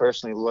you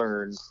personally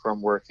learned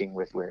from working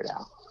with Weird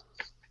Al?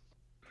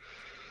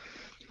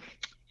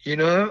 He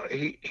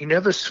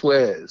never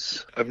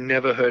swears. I've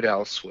never heard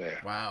Al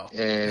swear. Wow.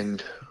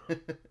 And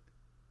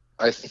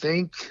I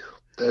think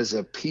there's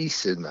a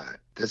peace in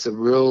that. There's a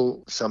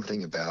real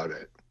something about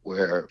it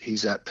where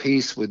he's at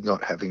peace with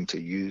not having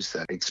to use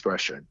that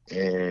expression.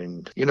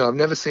 And, I've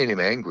never seen him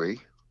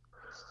angry.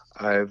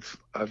 I've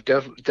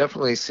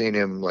definitely seen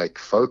him like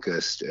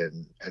focused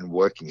and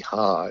working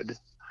hard.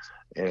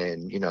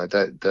 And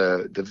that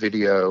the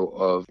video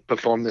of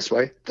Perform This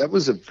Way, that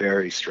was a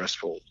very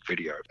stressful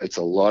video. It's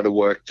a lot of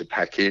work to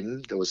pack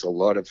in. There was a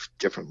lot of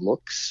different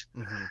looks,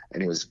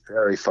 and he was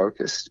very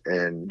focused.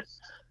 And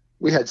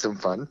we had some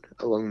fun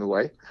along the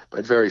way,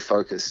 but very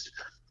focused.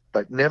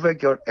 But never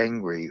got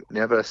angry,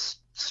 never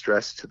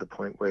stressed to the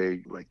point where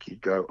like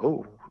you'd go,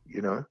 oh,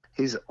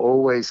 he's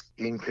always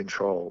in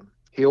control.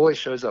 He always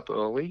shows up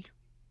early.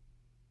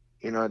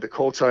 The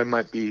call time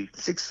might be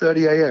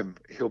 6:30 a.m.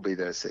 He'll be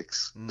there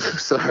 6.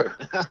 So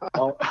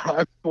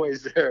I'm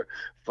always there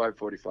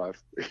 5:45.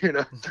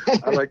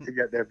 I like to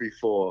get there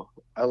before.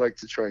 I like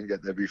to try and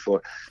get there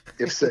before.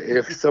 If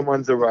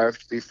someone's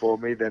arrived before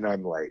me, then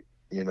I'm late.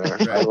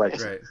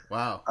 Right.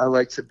 Wow. I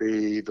like to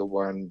be the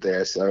one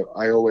there. So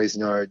I always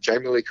know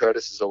Jamie Lee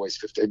Curtis is always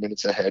 15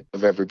 minutes ahead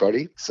of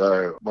everybody.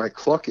 So my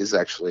clock is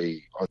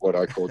actually on what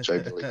I call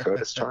Jamie Lee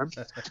Curtis time.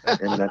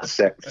 And that's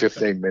set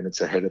 15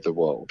 minutes ahead of the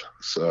world.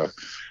 So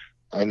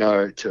I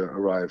know to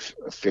arrive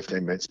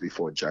 15 minutes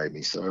before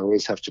Jamie, so I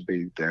always have to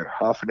be there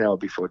half an hour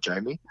before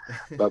Jamie.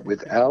 But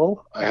with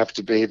Al, I have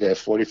to be there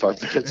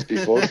 45 minutes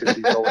before because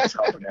he's always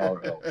half an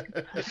hour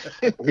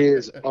early. He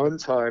is on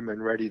time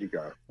and ready to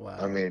go. Wow.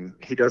 I mean,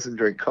 he doesn't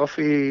drink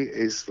coffee.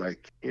 He's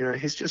like,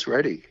 he's just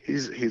ready.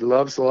 He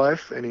loves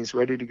life and he's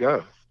ready to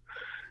go.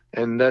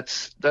 And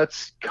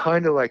that's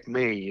kind of like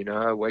me,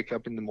 I wake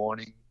up in the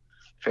morning.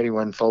 If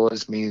anyone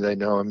follows me, they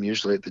know I'm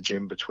usually at the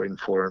gym between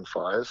 4 and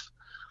 5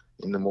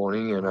 in the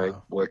morning, and I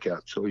work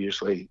out till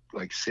usually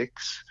like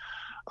 6.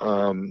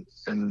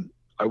 And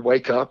I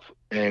wake up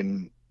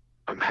and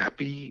I'm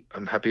happy.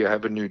 I'm happy I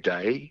have a new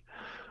day.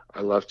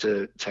 I love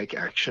to take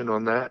action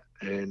on that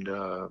and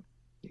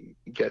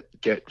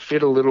get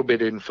fit a little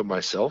bit in for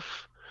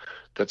myself.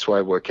 That's why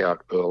I work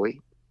out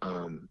early,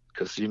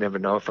 because you never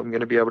know if I'm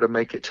going to be able to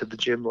make it to the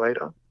gym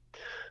later.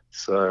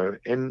 So,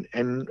 and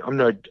I'm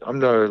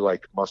no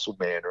like muscle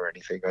man or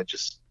anything. I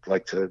just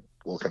like to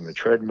walk on the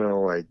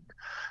treadmill. I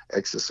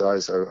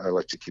exercise. I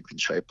like to keep in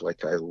shape.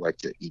 Like I like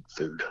to eat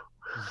food.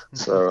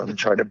 So I'm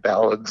trying to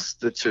balance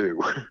the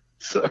two.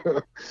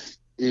 So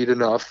eat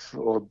enough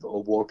or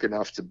walk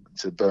enough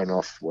to burn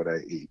off what I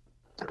eat.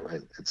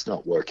 It's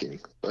not working,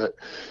 but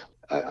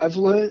I've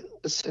learned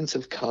a sense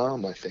of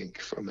calm, I think,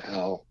 from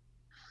Al.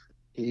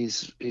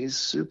 He's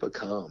super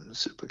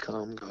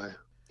calm guy.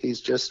 He's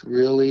just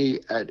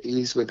really at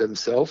ease with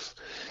himself.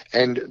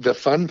 And the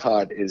fun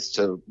part is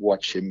to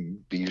watch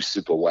him be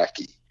super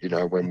wacky,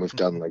 when we've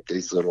done like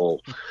these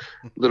little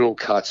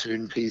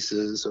cartoon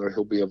pieces, or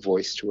he'll be a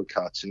voice to a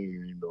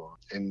cartoon,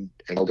 and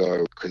I'll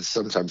go, because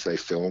sometimes they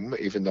film,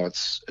 even though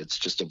it's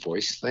just a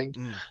voice thing.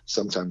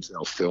 Sometimes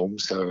they'll film,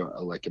 so I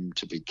like him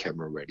to be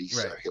camera ready,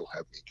 so he'll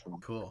have me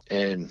film. Cool.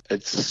 And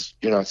it's,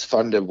 it's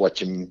fun to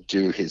watch him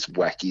do his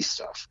wacky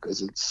stuff,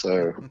 because it's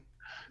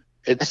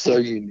so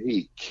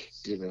unique.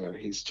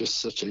 He's just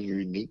such a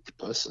unique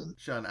person.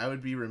 Sean, I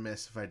would be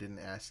remiss if I didn't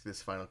ask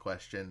this final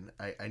question.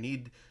 I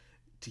need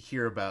to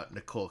hear about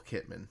Nicole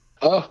Kidman.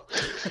 Oh,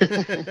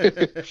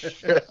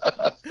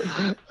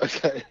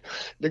 okay.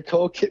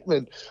 Nicole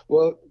Kidman.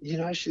 Well,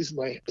 she's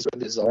my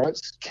husband's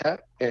aunt's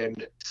cat,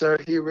 and so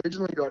he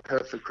originally got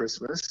her for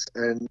Christmas,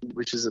 and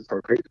which is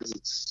appropriate because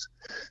it's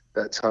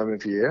that time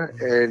of year,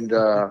 and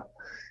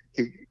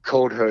he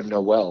called her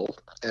Noelle,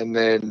 and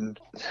then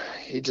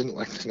he didn't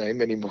like the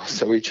name anymore,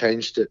 so he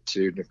changed it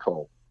to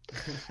Nicole.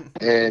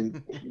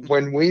 And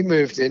when we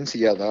moved in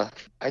together,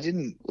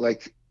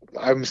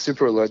 I'm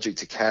super allergic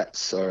to cats,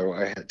 so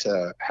I had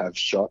to have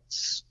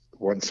shots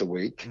once a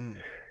week.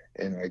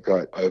 And I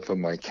got over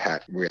my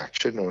cat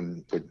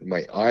reaction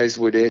my eyes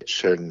would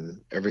itch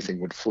and everything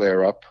would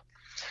flare up.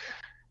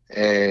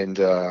 And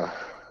I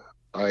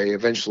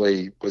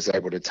eventually was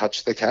able to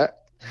touch the cat.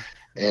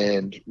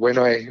 And when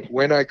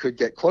I could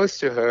get close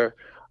to her,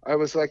 I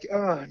was like,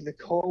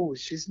 Nicole,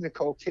 she's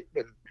Nicole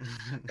Kidman.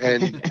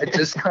 And it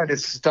just kind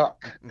of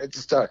stuck. It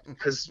stuck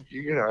because,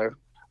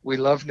 we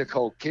love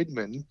Nicole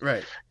Kidman.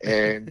 Right.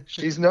 And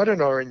she's not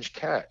an orange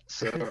cat.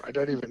 So I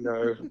don't even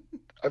know.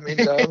 I mean,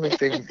 the only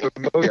thing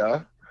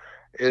familiar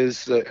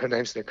is that her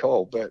name's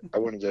Nicole, but I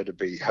wanted her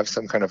to have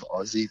some kind of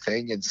Aussie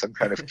thing and some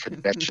kind of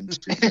connection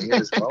to me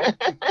as well.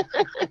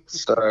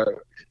 So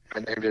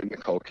I named her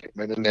Nicole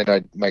Kidman, and then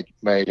I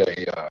made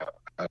a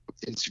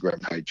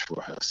Instagram page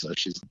for her. So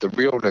she's the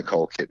real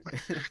Nicole Kidman.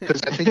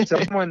 Because I think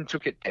someone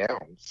took it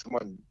down.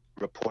 Someone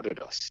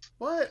reported us.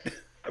 What?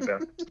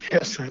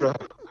 Yes, I know.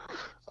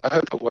 I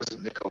hope it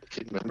wasn't Nicole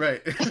Kidman.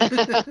 Right.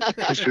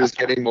 She was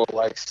getting more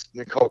likes.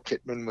 Nicole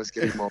Kidman was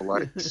getting more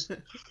likes.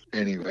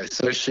 Anyway,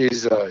 so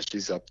she's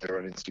up there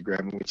on Instagram,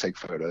 and we take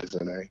photos,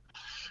 and I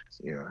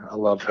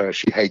love her.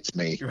 She hates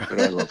me, but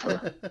I love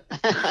her.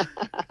 A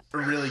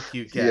really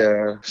cute cat.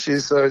 Yeah,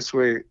 she's so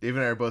sweet. Dave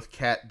and I are both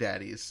cat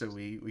daddies, so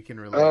we can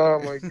relate. Oh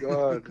my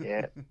god.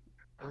 Yeah.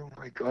 Oh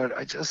my god,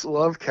 I just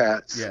love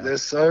cats. Yeah. They're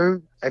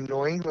so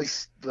annoyingly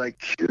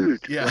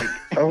cute. Yeah. Like,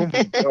 oh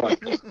my god.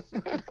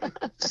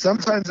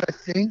 Sometimes I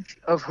think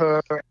of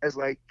her as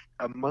like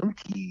a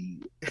monkey.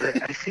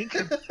 I think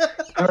of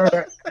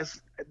her as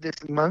this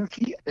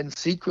monkey, and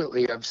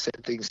secretly I've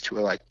said things to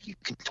her like, you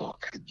can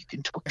talk to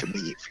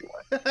me if you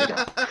want.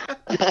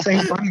 Say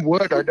one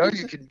word, I know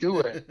you can do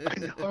it. I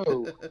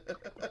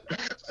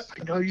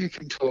know you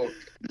can talk.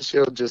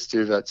 She'll just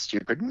do that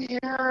stupid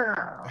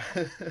meow.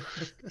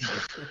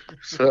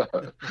 So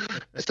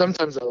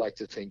sometimes I like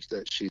to think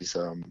that she's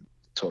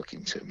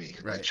talking to me.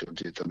 Right. Like she'll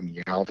do the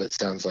meow that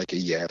sounds like a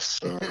yes.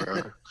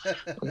 Or,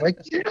 I'm like,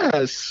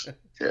 yes,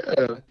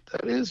 yeah,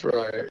 that is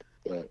right.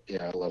 But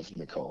yeah, I love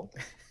Nicole.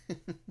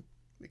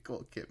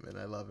 Nicole Kidman,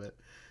 I love it.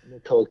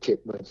 Nicole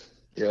Kidman,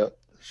 yeah.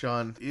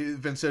 Sean,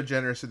 you've been so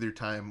generous with your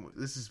time.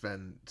 This has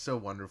been so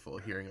wonderful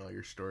hearing all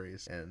your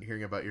stories and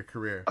hearing about your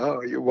career.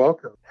 Oh, you're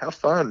welcome. How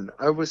fun.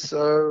 I was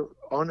so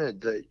honored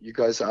that you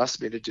guys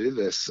asked me to do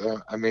this.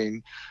 I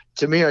mean,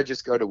 to me, I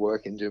just go to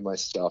work and do my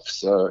stuff.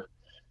 So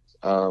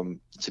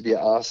to be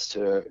asked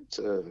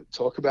to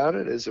talk about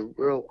it is a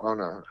real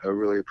honor. I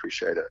really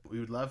appreciate it. We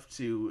would love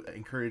to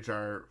encourage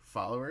our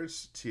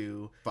followers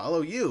to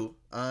follow you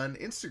on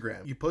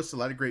Instagram. You post a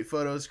lot of great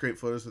photos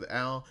with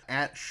Al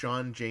at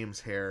Sean James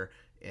Hair,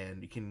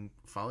 and you can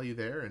follow you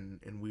there, and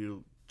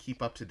we'll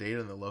keep up to date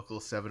on the local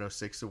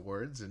 706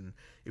 awards, and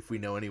if we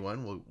know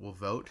anyone, we'll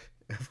vote.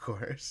 Of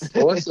course.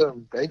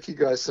 Awesome. Thank you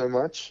guys so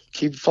much.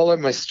 Keep following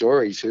my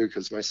story too,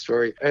 because my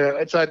story,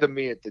 it's either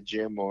me at the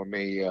gym or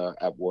me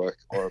at work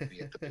or me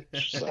at the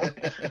beach. So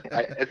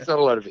it's not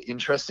a lot of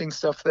interesting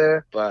stuff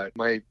there, but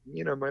my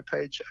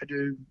page, I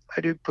do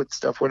put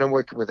stuff when I'm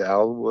working with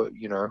Al.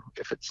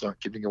 If it's not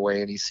giving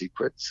away any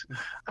secrets,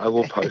 I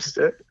will post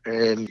it,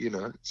 and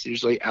it's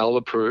usually Al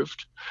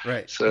approved.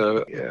 Right.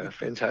 So yeah,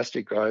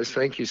 fantastic guys.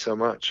 Thank you so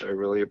much. I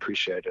really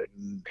appreciate it.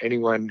 And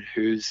anyone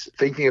who's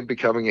thinking of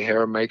becoming a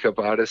hair and makeup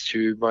artist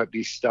who might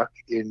be stuck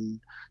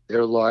in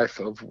their life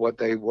of what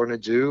they want to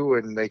do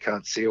and they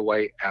can't see a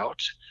way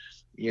out,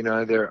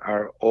 there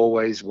are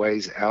always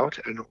ways out,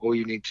 and all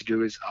you need to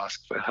do is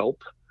ask for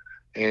help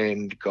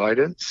and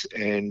guidance,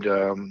 and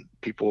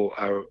people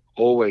are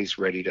always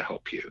ready to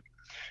help you.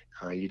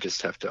 You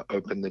just have to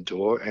open the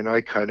door. And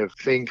I kind of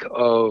think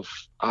of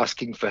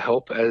asking for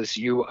help as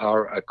you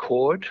are a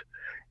cord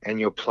and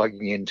you're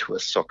plugging into a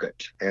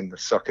socket, and the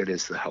socket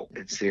is the help.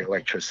 It's the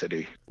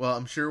electricity. Well,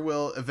 I'm sure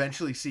we'll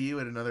eventually see you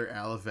at another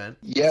Al event.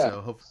 Yeah.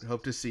 So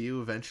hope to see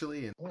you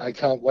eventually. And I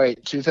can't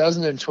wait.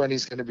 2020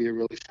 is going to be a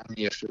really fun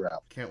year for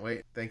Al. can't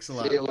wait. Thanks a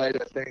lot. See you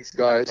later. Thanks,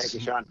 guys. Thank you,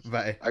 Sean.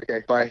 Bye.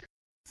 Okay, bye.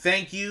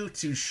 Thank you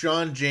to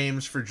Sean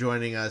James for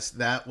joining us.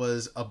 That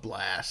was a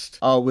blast.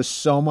 Oh, it was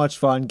so much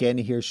fun getting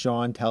to hear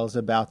Sean tell us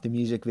about the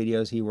music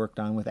videos he worked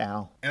on with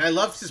Al. And I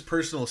loved his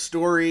personal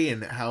story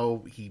and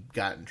how he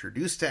got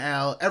introduced to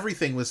Al.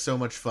 Everything was so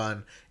much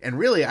fun. And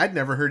really, I'd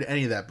never heard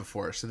any of that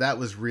before, so that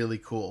was really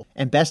cool.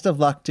 And best of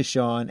luck to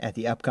Sean at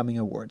the upcoming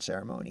award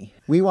ceremony.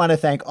 We want to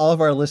thank all of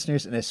our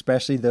listeners, and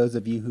especially those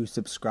of you who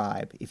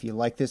subscribe. If you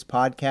like this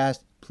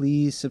podcast,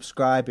 please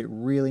subscribe. It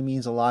really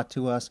means a lot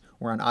to us.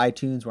 We're on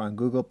iTunes, we're on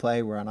Google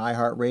Play, we're on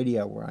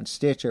iHeartRadio, we're on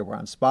Stitcher, we're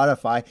on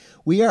Spotify.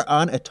 We are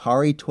on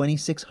Atari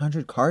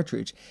 2600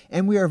 cartridge,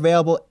 and we are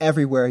available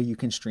everywhere you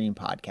can stream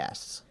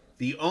podcasts.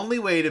 The only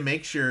way to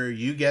make sure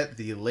you get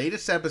the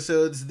latest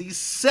episodes the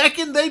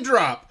second they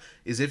drop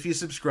is if you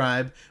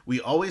subscribe. We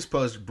always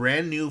post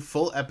brand new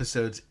full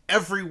episodes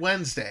every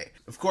Wednesday.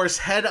 Of course,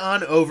 head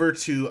on over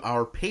to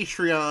our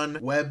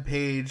Patreon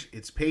webpage.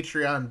 It's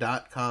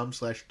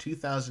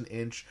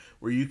patreon.com/2000inch,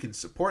 where you can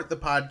support the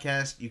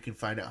podcast. You can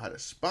find out how to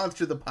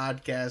sponsor the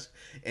podcast,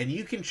 and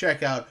you can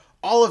check out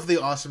all of the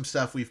awesome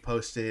stuff we've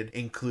posted,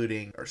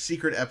 including our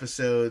secret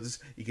episodes.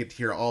 You get to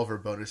hear all of our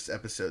bonus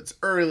episodes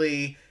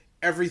early.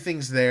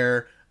 Everything's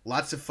there.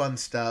 Lots of fun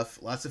stuff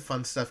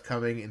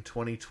coming in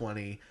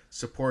 2020.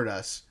 Support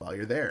us while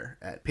you're there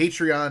at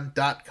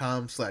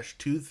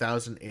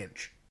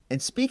patreon.com/2000inch.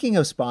 And speaking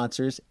of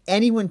sponsors,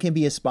 anyone can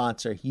be a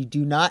sponsor. You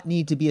do not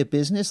need to be a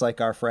business like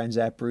our friends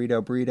at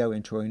Burrito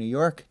in Troy, New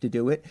York to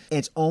do it.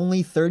 It's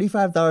only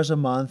 $35 a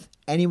month.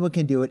 Anyone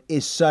can do it.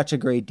 It's such a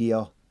great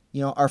deal.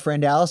 Our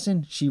friend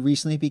Allison, she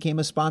recently became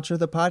a sponsor of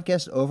the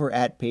podcast over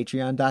at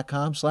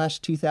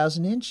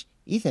patreon.com/2000inch.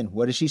 Ethan,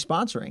 what is she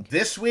sponsoring?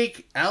 This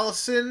week,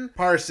 Allison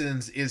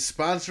Parsons is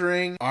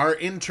sponsoring our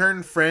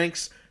intern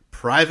Frank's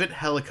private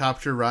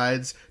helicopter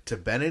rides to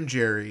Ben &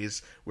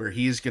 Jerry's, where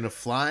he's going to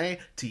fly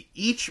to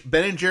each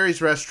Ben &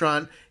 Jerry's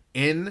restaurant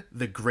in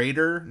the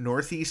greater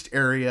Northeast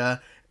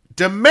area,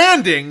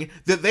 demanding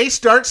that they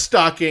start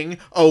stocking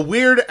a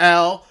Weird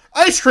Al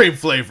ice cream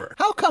flavor.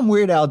 How come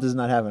Weird Al does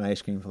not have an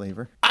ice cream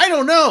flavor? I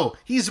don't know.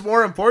 He's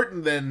more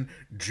important than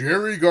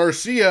Jerry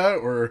Garcia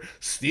or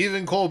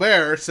Stephen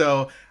Colbert,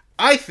 so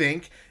I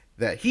think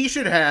that he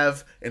should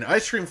have an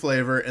ice cream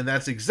flavor, and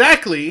that's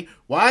exactly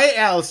why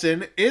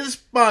Allison is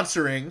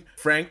sponsoring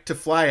Frank to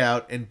fly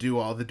out and do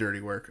all the dirty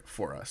work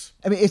for us.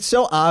 I mean, it's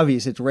so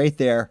obvious. It's right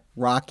there.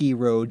 Rocky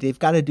Road. They've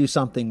got to do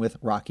something with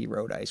Rocky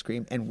Road ice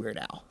cream and Weird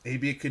Al.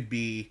 Maybe it could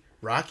be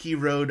Rocky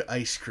Road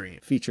ice cream.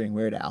 Featuring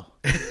Weird Al.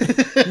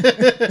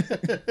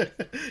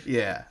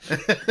 Yeah.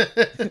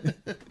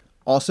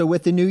 Also,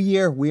 with the new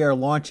year, we are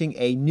launching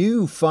a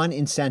new fun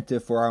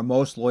incentive for our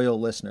most loyal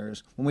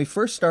listeners. When we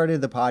first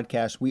started the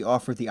podcast, we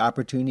offered the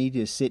opportunity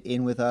to sit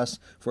in with us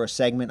for a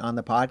segment on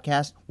the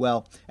podcast.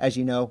 Well, as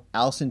you know,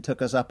 Allison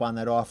took us up on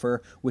that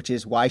offer, which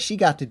is why she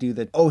got to do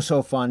the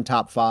oh-so-fun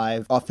Top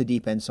 5 Off the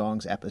Deep End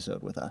Songs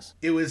episode with us.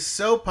 It was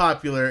so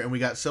popular, and we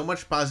got so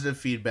much positive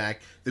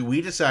feedback that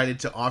we decided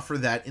to offer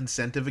that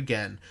incentive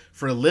again.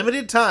 For a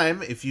limited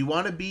time, if you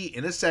want to be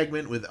in a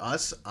segment with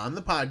us on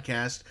the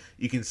podcast,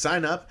 you can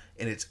sign up,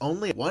 and it's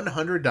only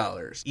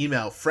 $100.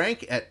 Email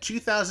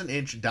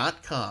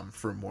frank@2000inch.com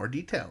for more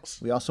details.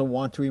 We also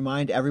want to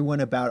remind everyone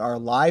about our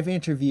live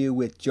interview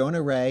with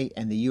Jonah Ray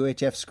and the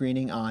UHF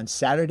screening on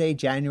Saturday,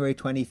 January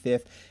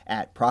 25th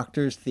at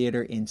Proctor's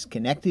Theater in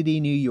Schenectady,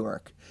 New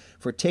York.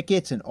 For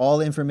tickets and all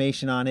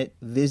information on it,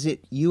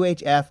 visit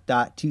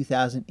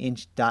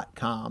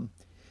uhf.2000inch.com.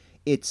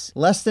 It's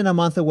less than a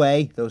month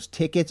away. Those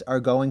tickets are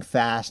going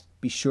fast.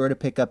 Be sure to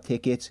pick up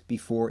tickets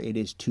before it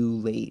is too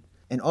late.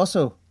 And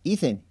also,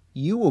 Ethan,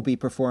 you will be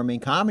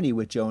performing comedy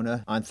with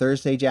Jonah on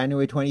Thursday,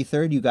 January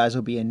 23rd. You guys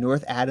will be in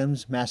North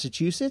Adams,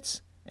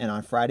 Massachusetts. And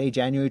on Friday,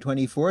 January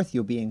 24th,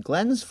 you'll be in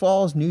Glens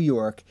Falls, New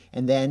York.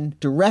 And then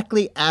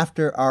directly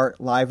after our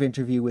live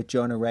interview with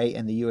Jonah Ray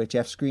and the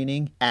UHF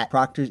screening at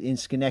Proctor's in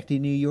Schenectady,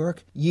 New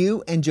York,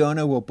 you and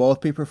Jonah will both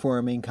be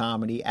performing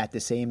comedy at the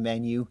same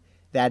venue.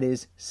 That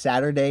is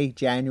Saturday,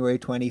 January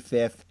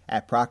 25th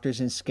at Proctor's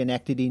in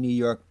Schenectady, New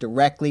York,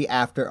 directly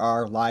after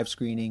our live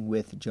screening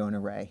with Jonah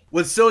Ray.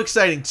 What's so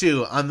exciting,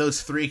 too, on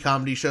those 3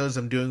 comedy shows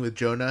I'm doing with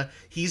Jonah,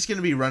 he's going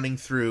to be running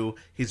through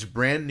his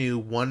brand new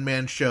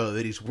one-man show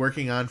that he's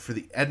working on for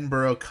the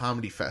Edinburgh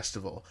Comedy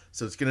Festival.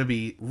 So it's going to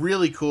be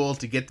really cool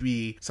to get to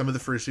be some of the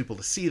first people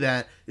to see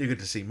that. You'll get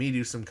to see me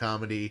do some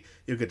comedy.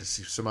 You'll get to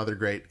see some other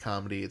great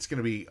comedy. It's going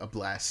to be a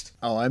blast.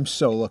 Oh, I'm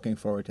so looking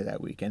forward to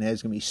that weekend.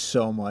 It's going to be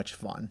so much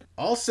fun.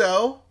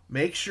 Also,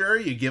 make sure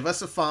you give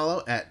us a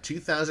follow at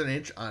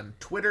 2000inch on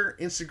Twitter,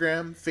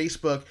 Instagram,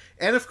 Facebook,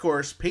 and of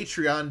course,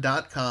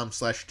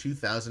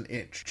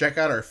 patreon.com/2000inch. Check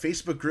out our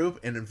Facebook group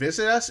and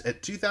visit us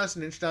at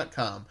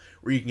 2000inch.com,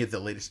 where you can get the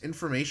latest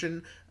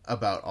information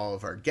about all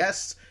of our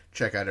guests.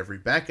 Check out every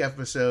back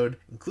episode,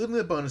 including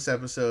the bonus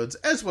episodes,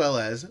 as well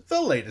as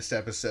the latest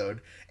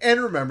episode.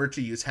 And remember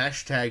to use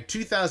hashtag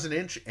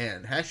 2000inch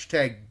and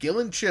hashtag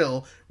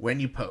GillandChill when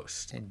you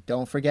post. And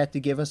don't forget to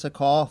give us a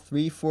call,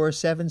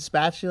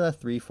 347-SPATULA,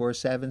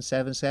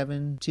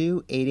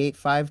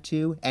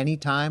 347-772-8852. Any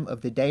time of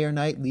the day or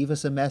night, leave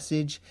us a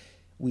message.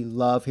 We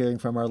love hearing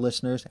from our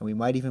listeners, and we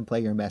might even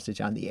play your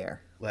message on the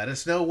air. Let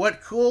us know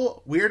what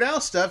cool Weird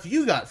Al stuff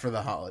you got for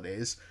the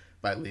holidays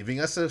by leaving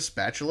us a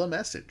spatula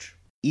message.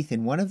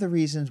 Ethan, one of the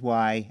reasons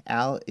why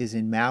Al is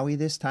in Maui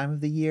this time of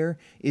the year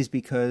is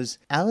because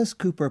Alice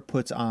Cooper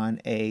puts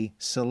on a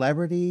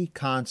celebrity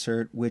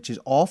concert, which is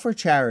all for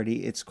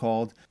charity. It's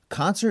called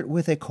Concert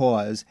with a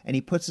Cause, and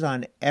he puts it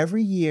on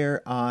every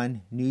year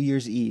on New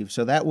Year's Eve.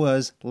 So that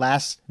was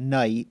last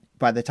night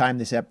by the time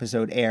this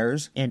episode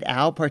airs, and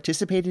Al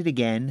participated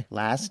again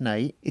last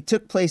night. It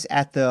took place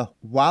at the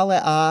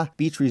Waiala'a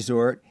Beach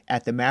Resort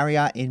at the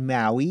Marriott in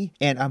Maui,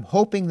 and I'm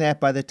hoping that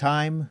by the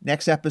time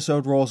next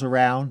episode rolls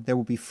around, there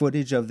will be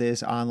footage of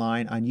this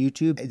online on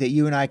YouTube that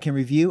you and I can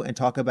review and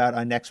talk about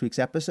on next week's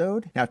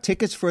episode. Now,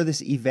 tickets for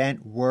this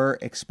event were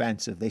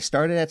expensive. They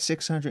started at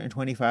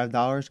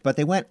 $625, but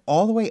they went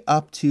all the way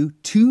up to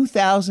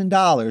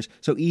 $2,000.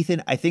 So,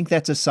 Ethan, I think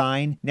that's a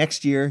sign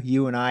next year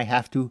you and I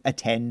have to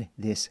attend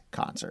this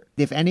concert.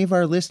 If any of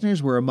our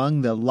listeners were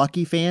among the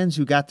lucky fans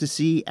who got to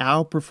see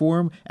Al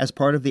perform as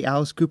part of the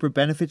Alice Cooper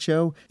benefit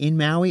show in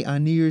Maui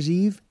on New Year's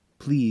Eve,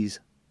 please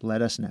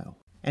let us know.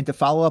 And to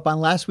follow up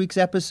on last week's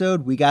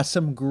episode, we got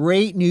some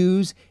great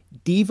news.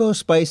 Devo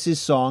Spice's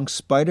song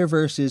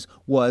Spider-Verses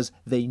was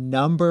the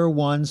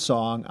 #1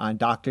 song on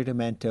Dr.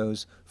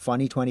 Demento's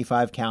Funny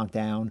 25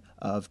 countdown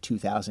of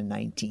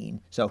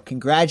 2019. So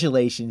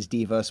congratulations,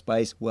 Devo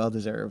Spice. Well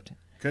deserved.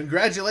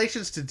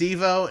 Congratulations to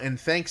Devo, and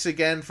thanks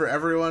again for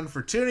everyone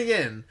for tuning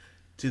in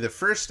to the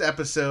first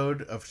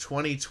episode of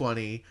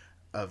 2020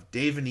 of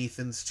Dave and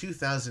Ethan's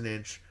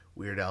 2000-inch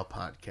Weird Al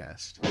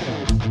podcast.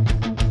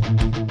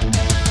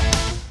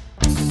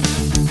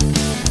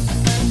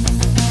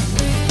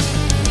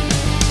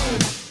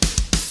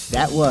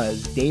 That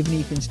was Dave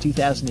and Ethan's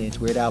 2000-inch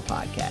Weird Al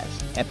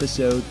podcast,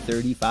 episode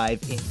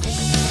 35-inch.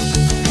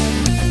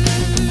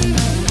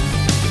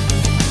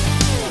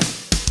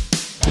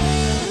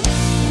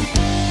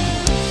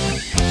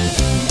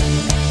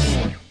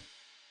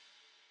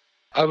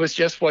 I was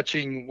just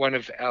watching one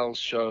of Al's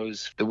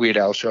shows, The Weird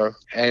Al Show,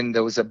 and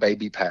there was a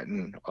Baby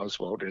Patton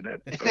Oswald in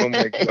it. Oh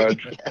my God.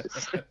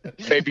 Yes.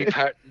 Baby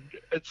Patton.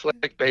 It's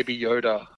like Baby Yoda.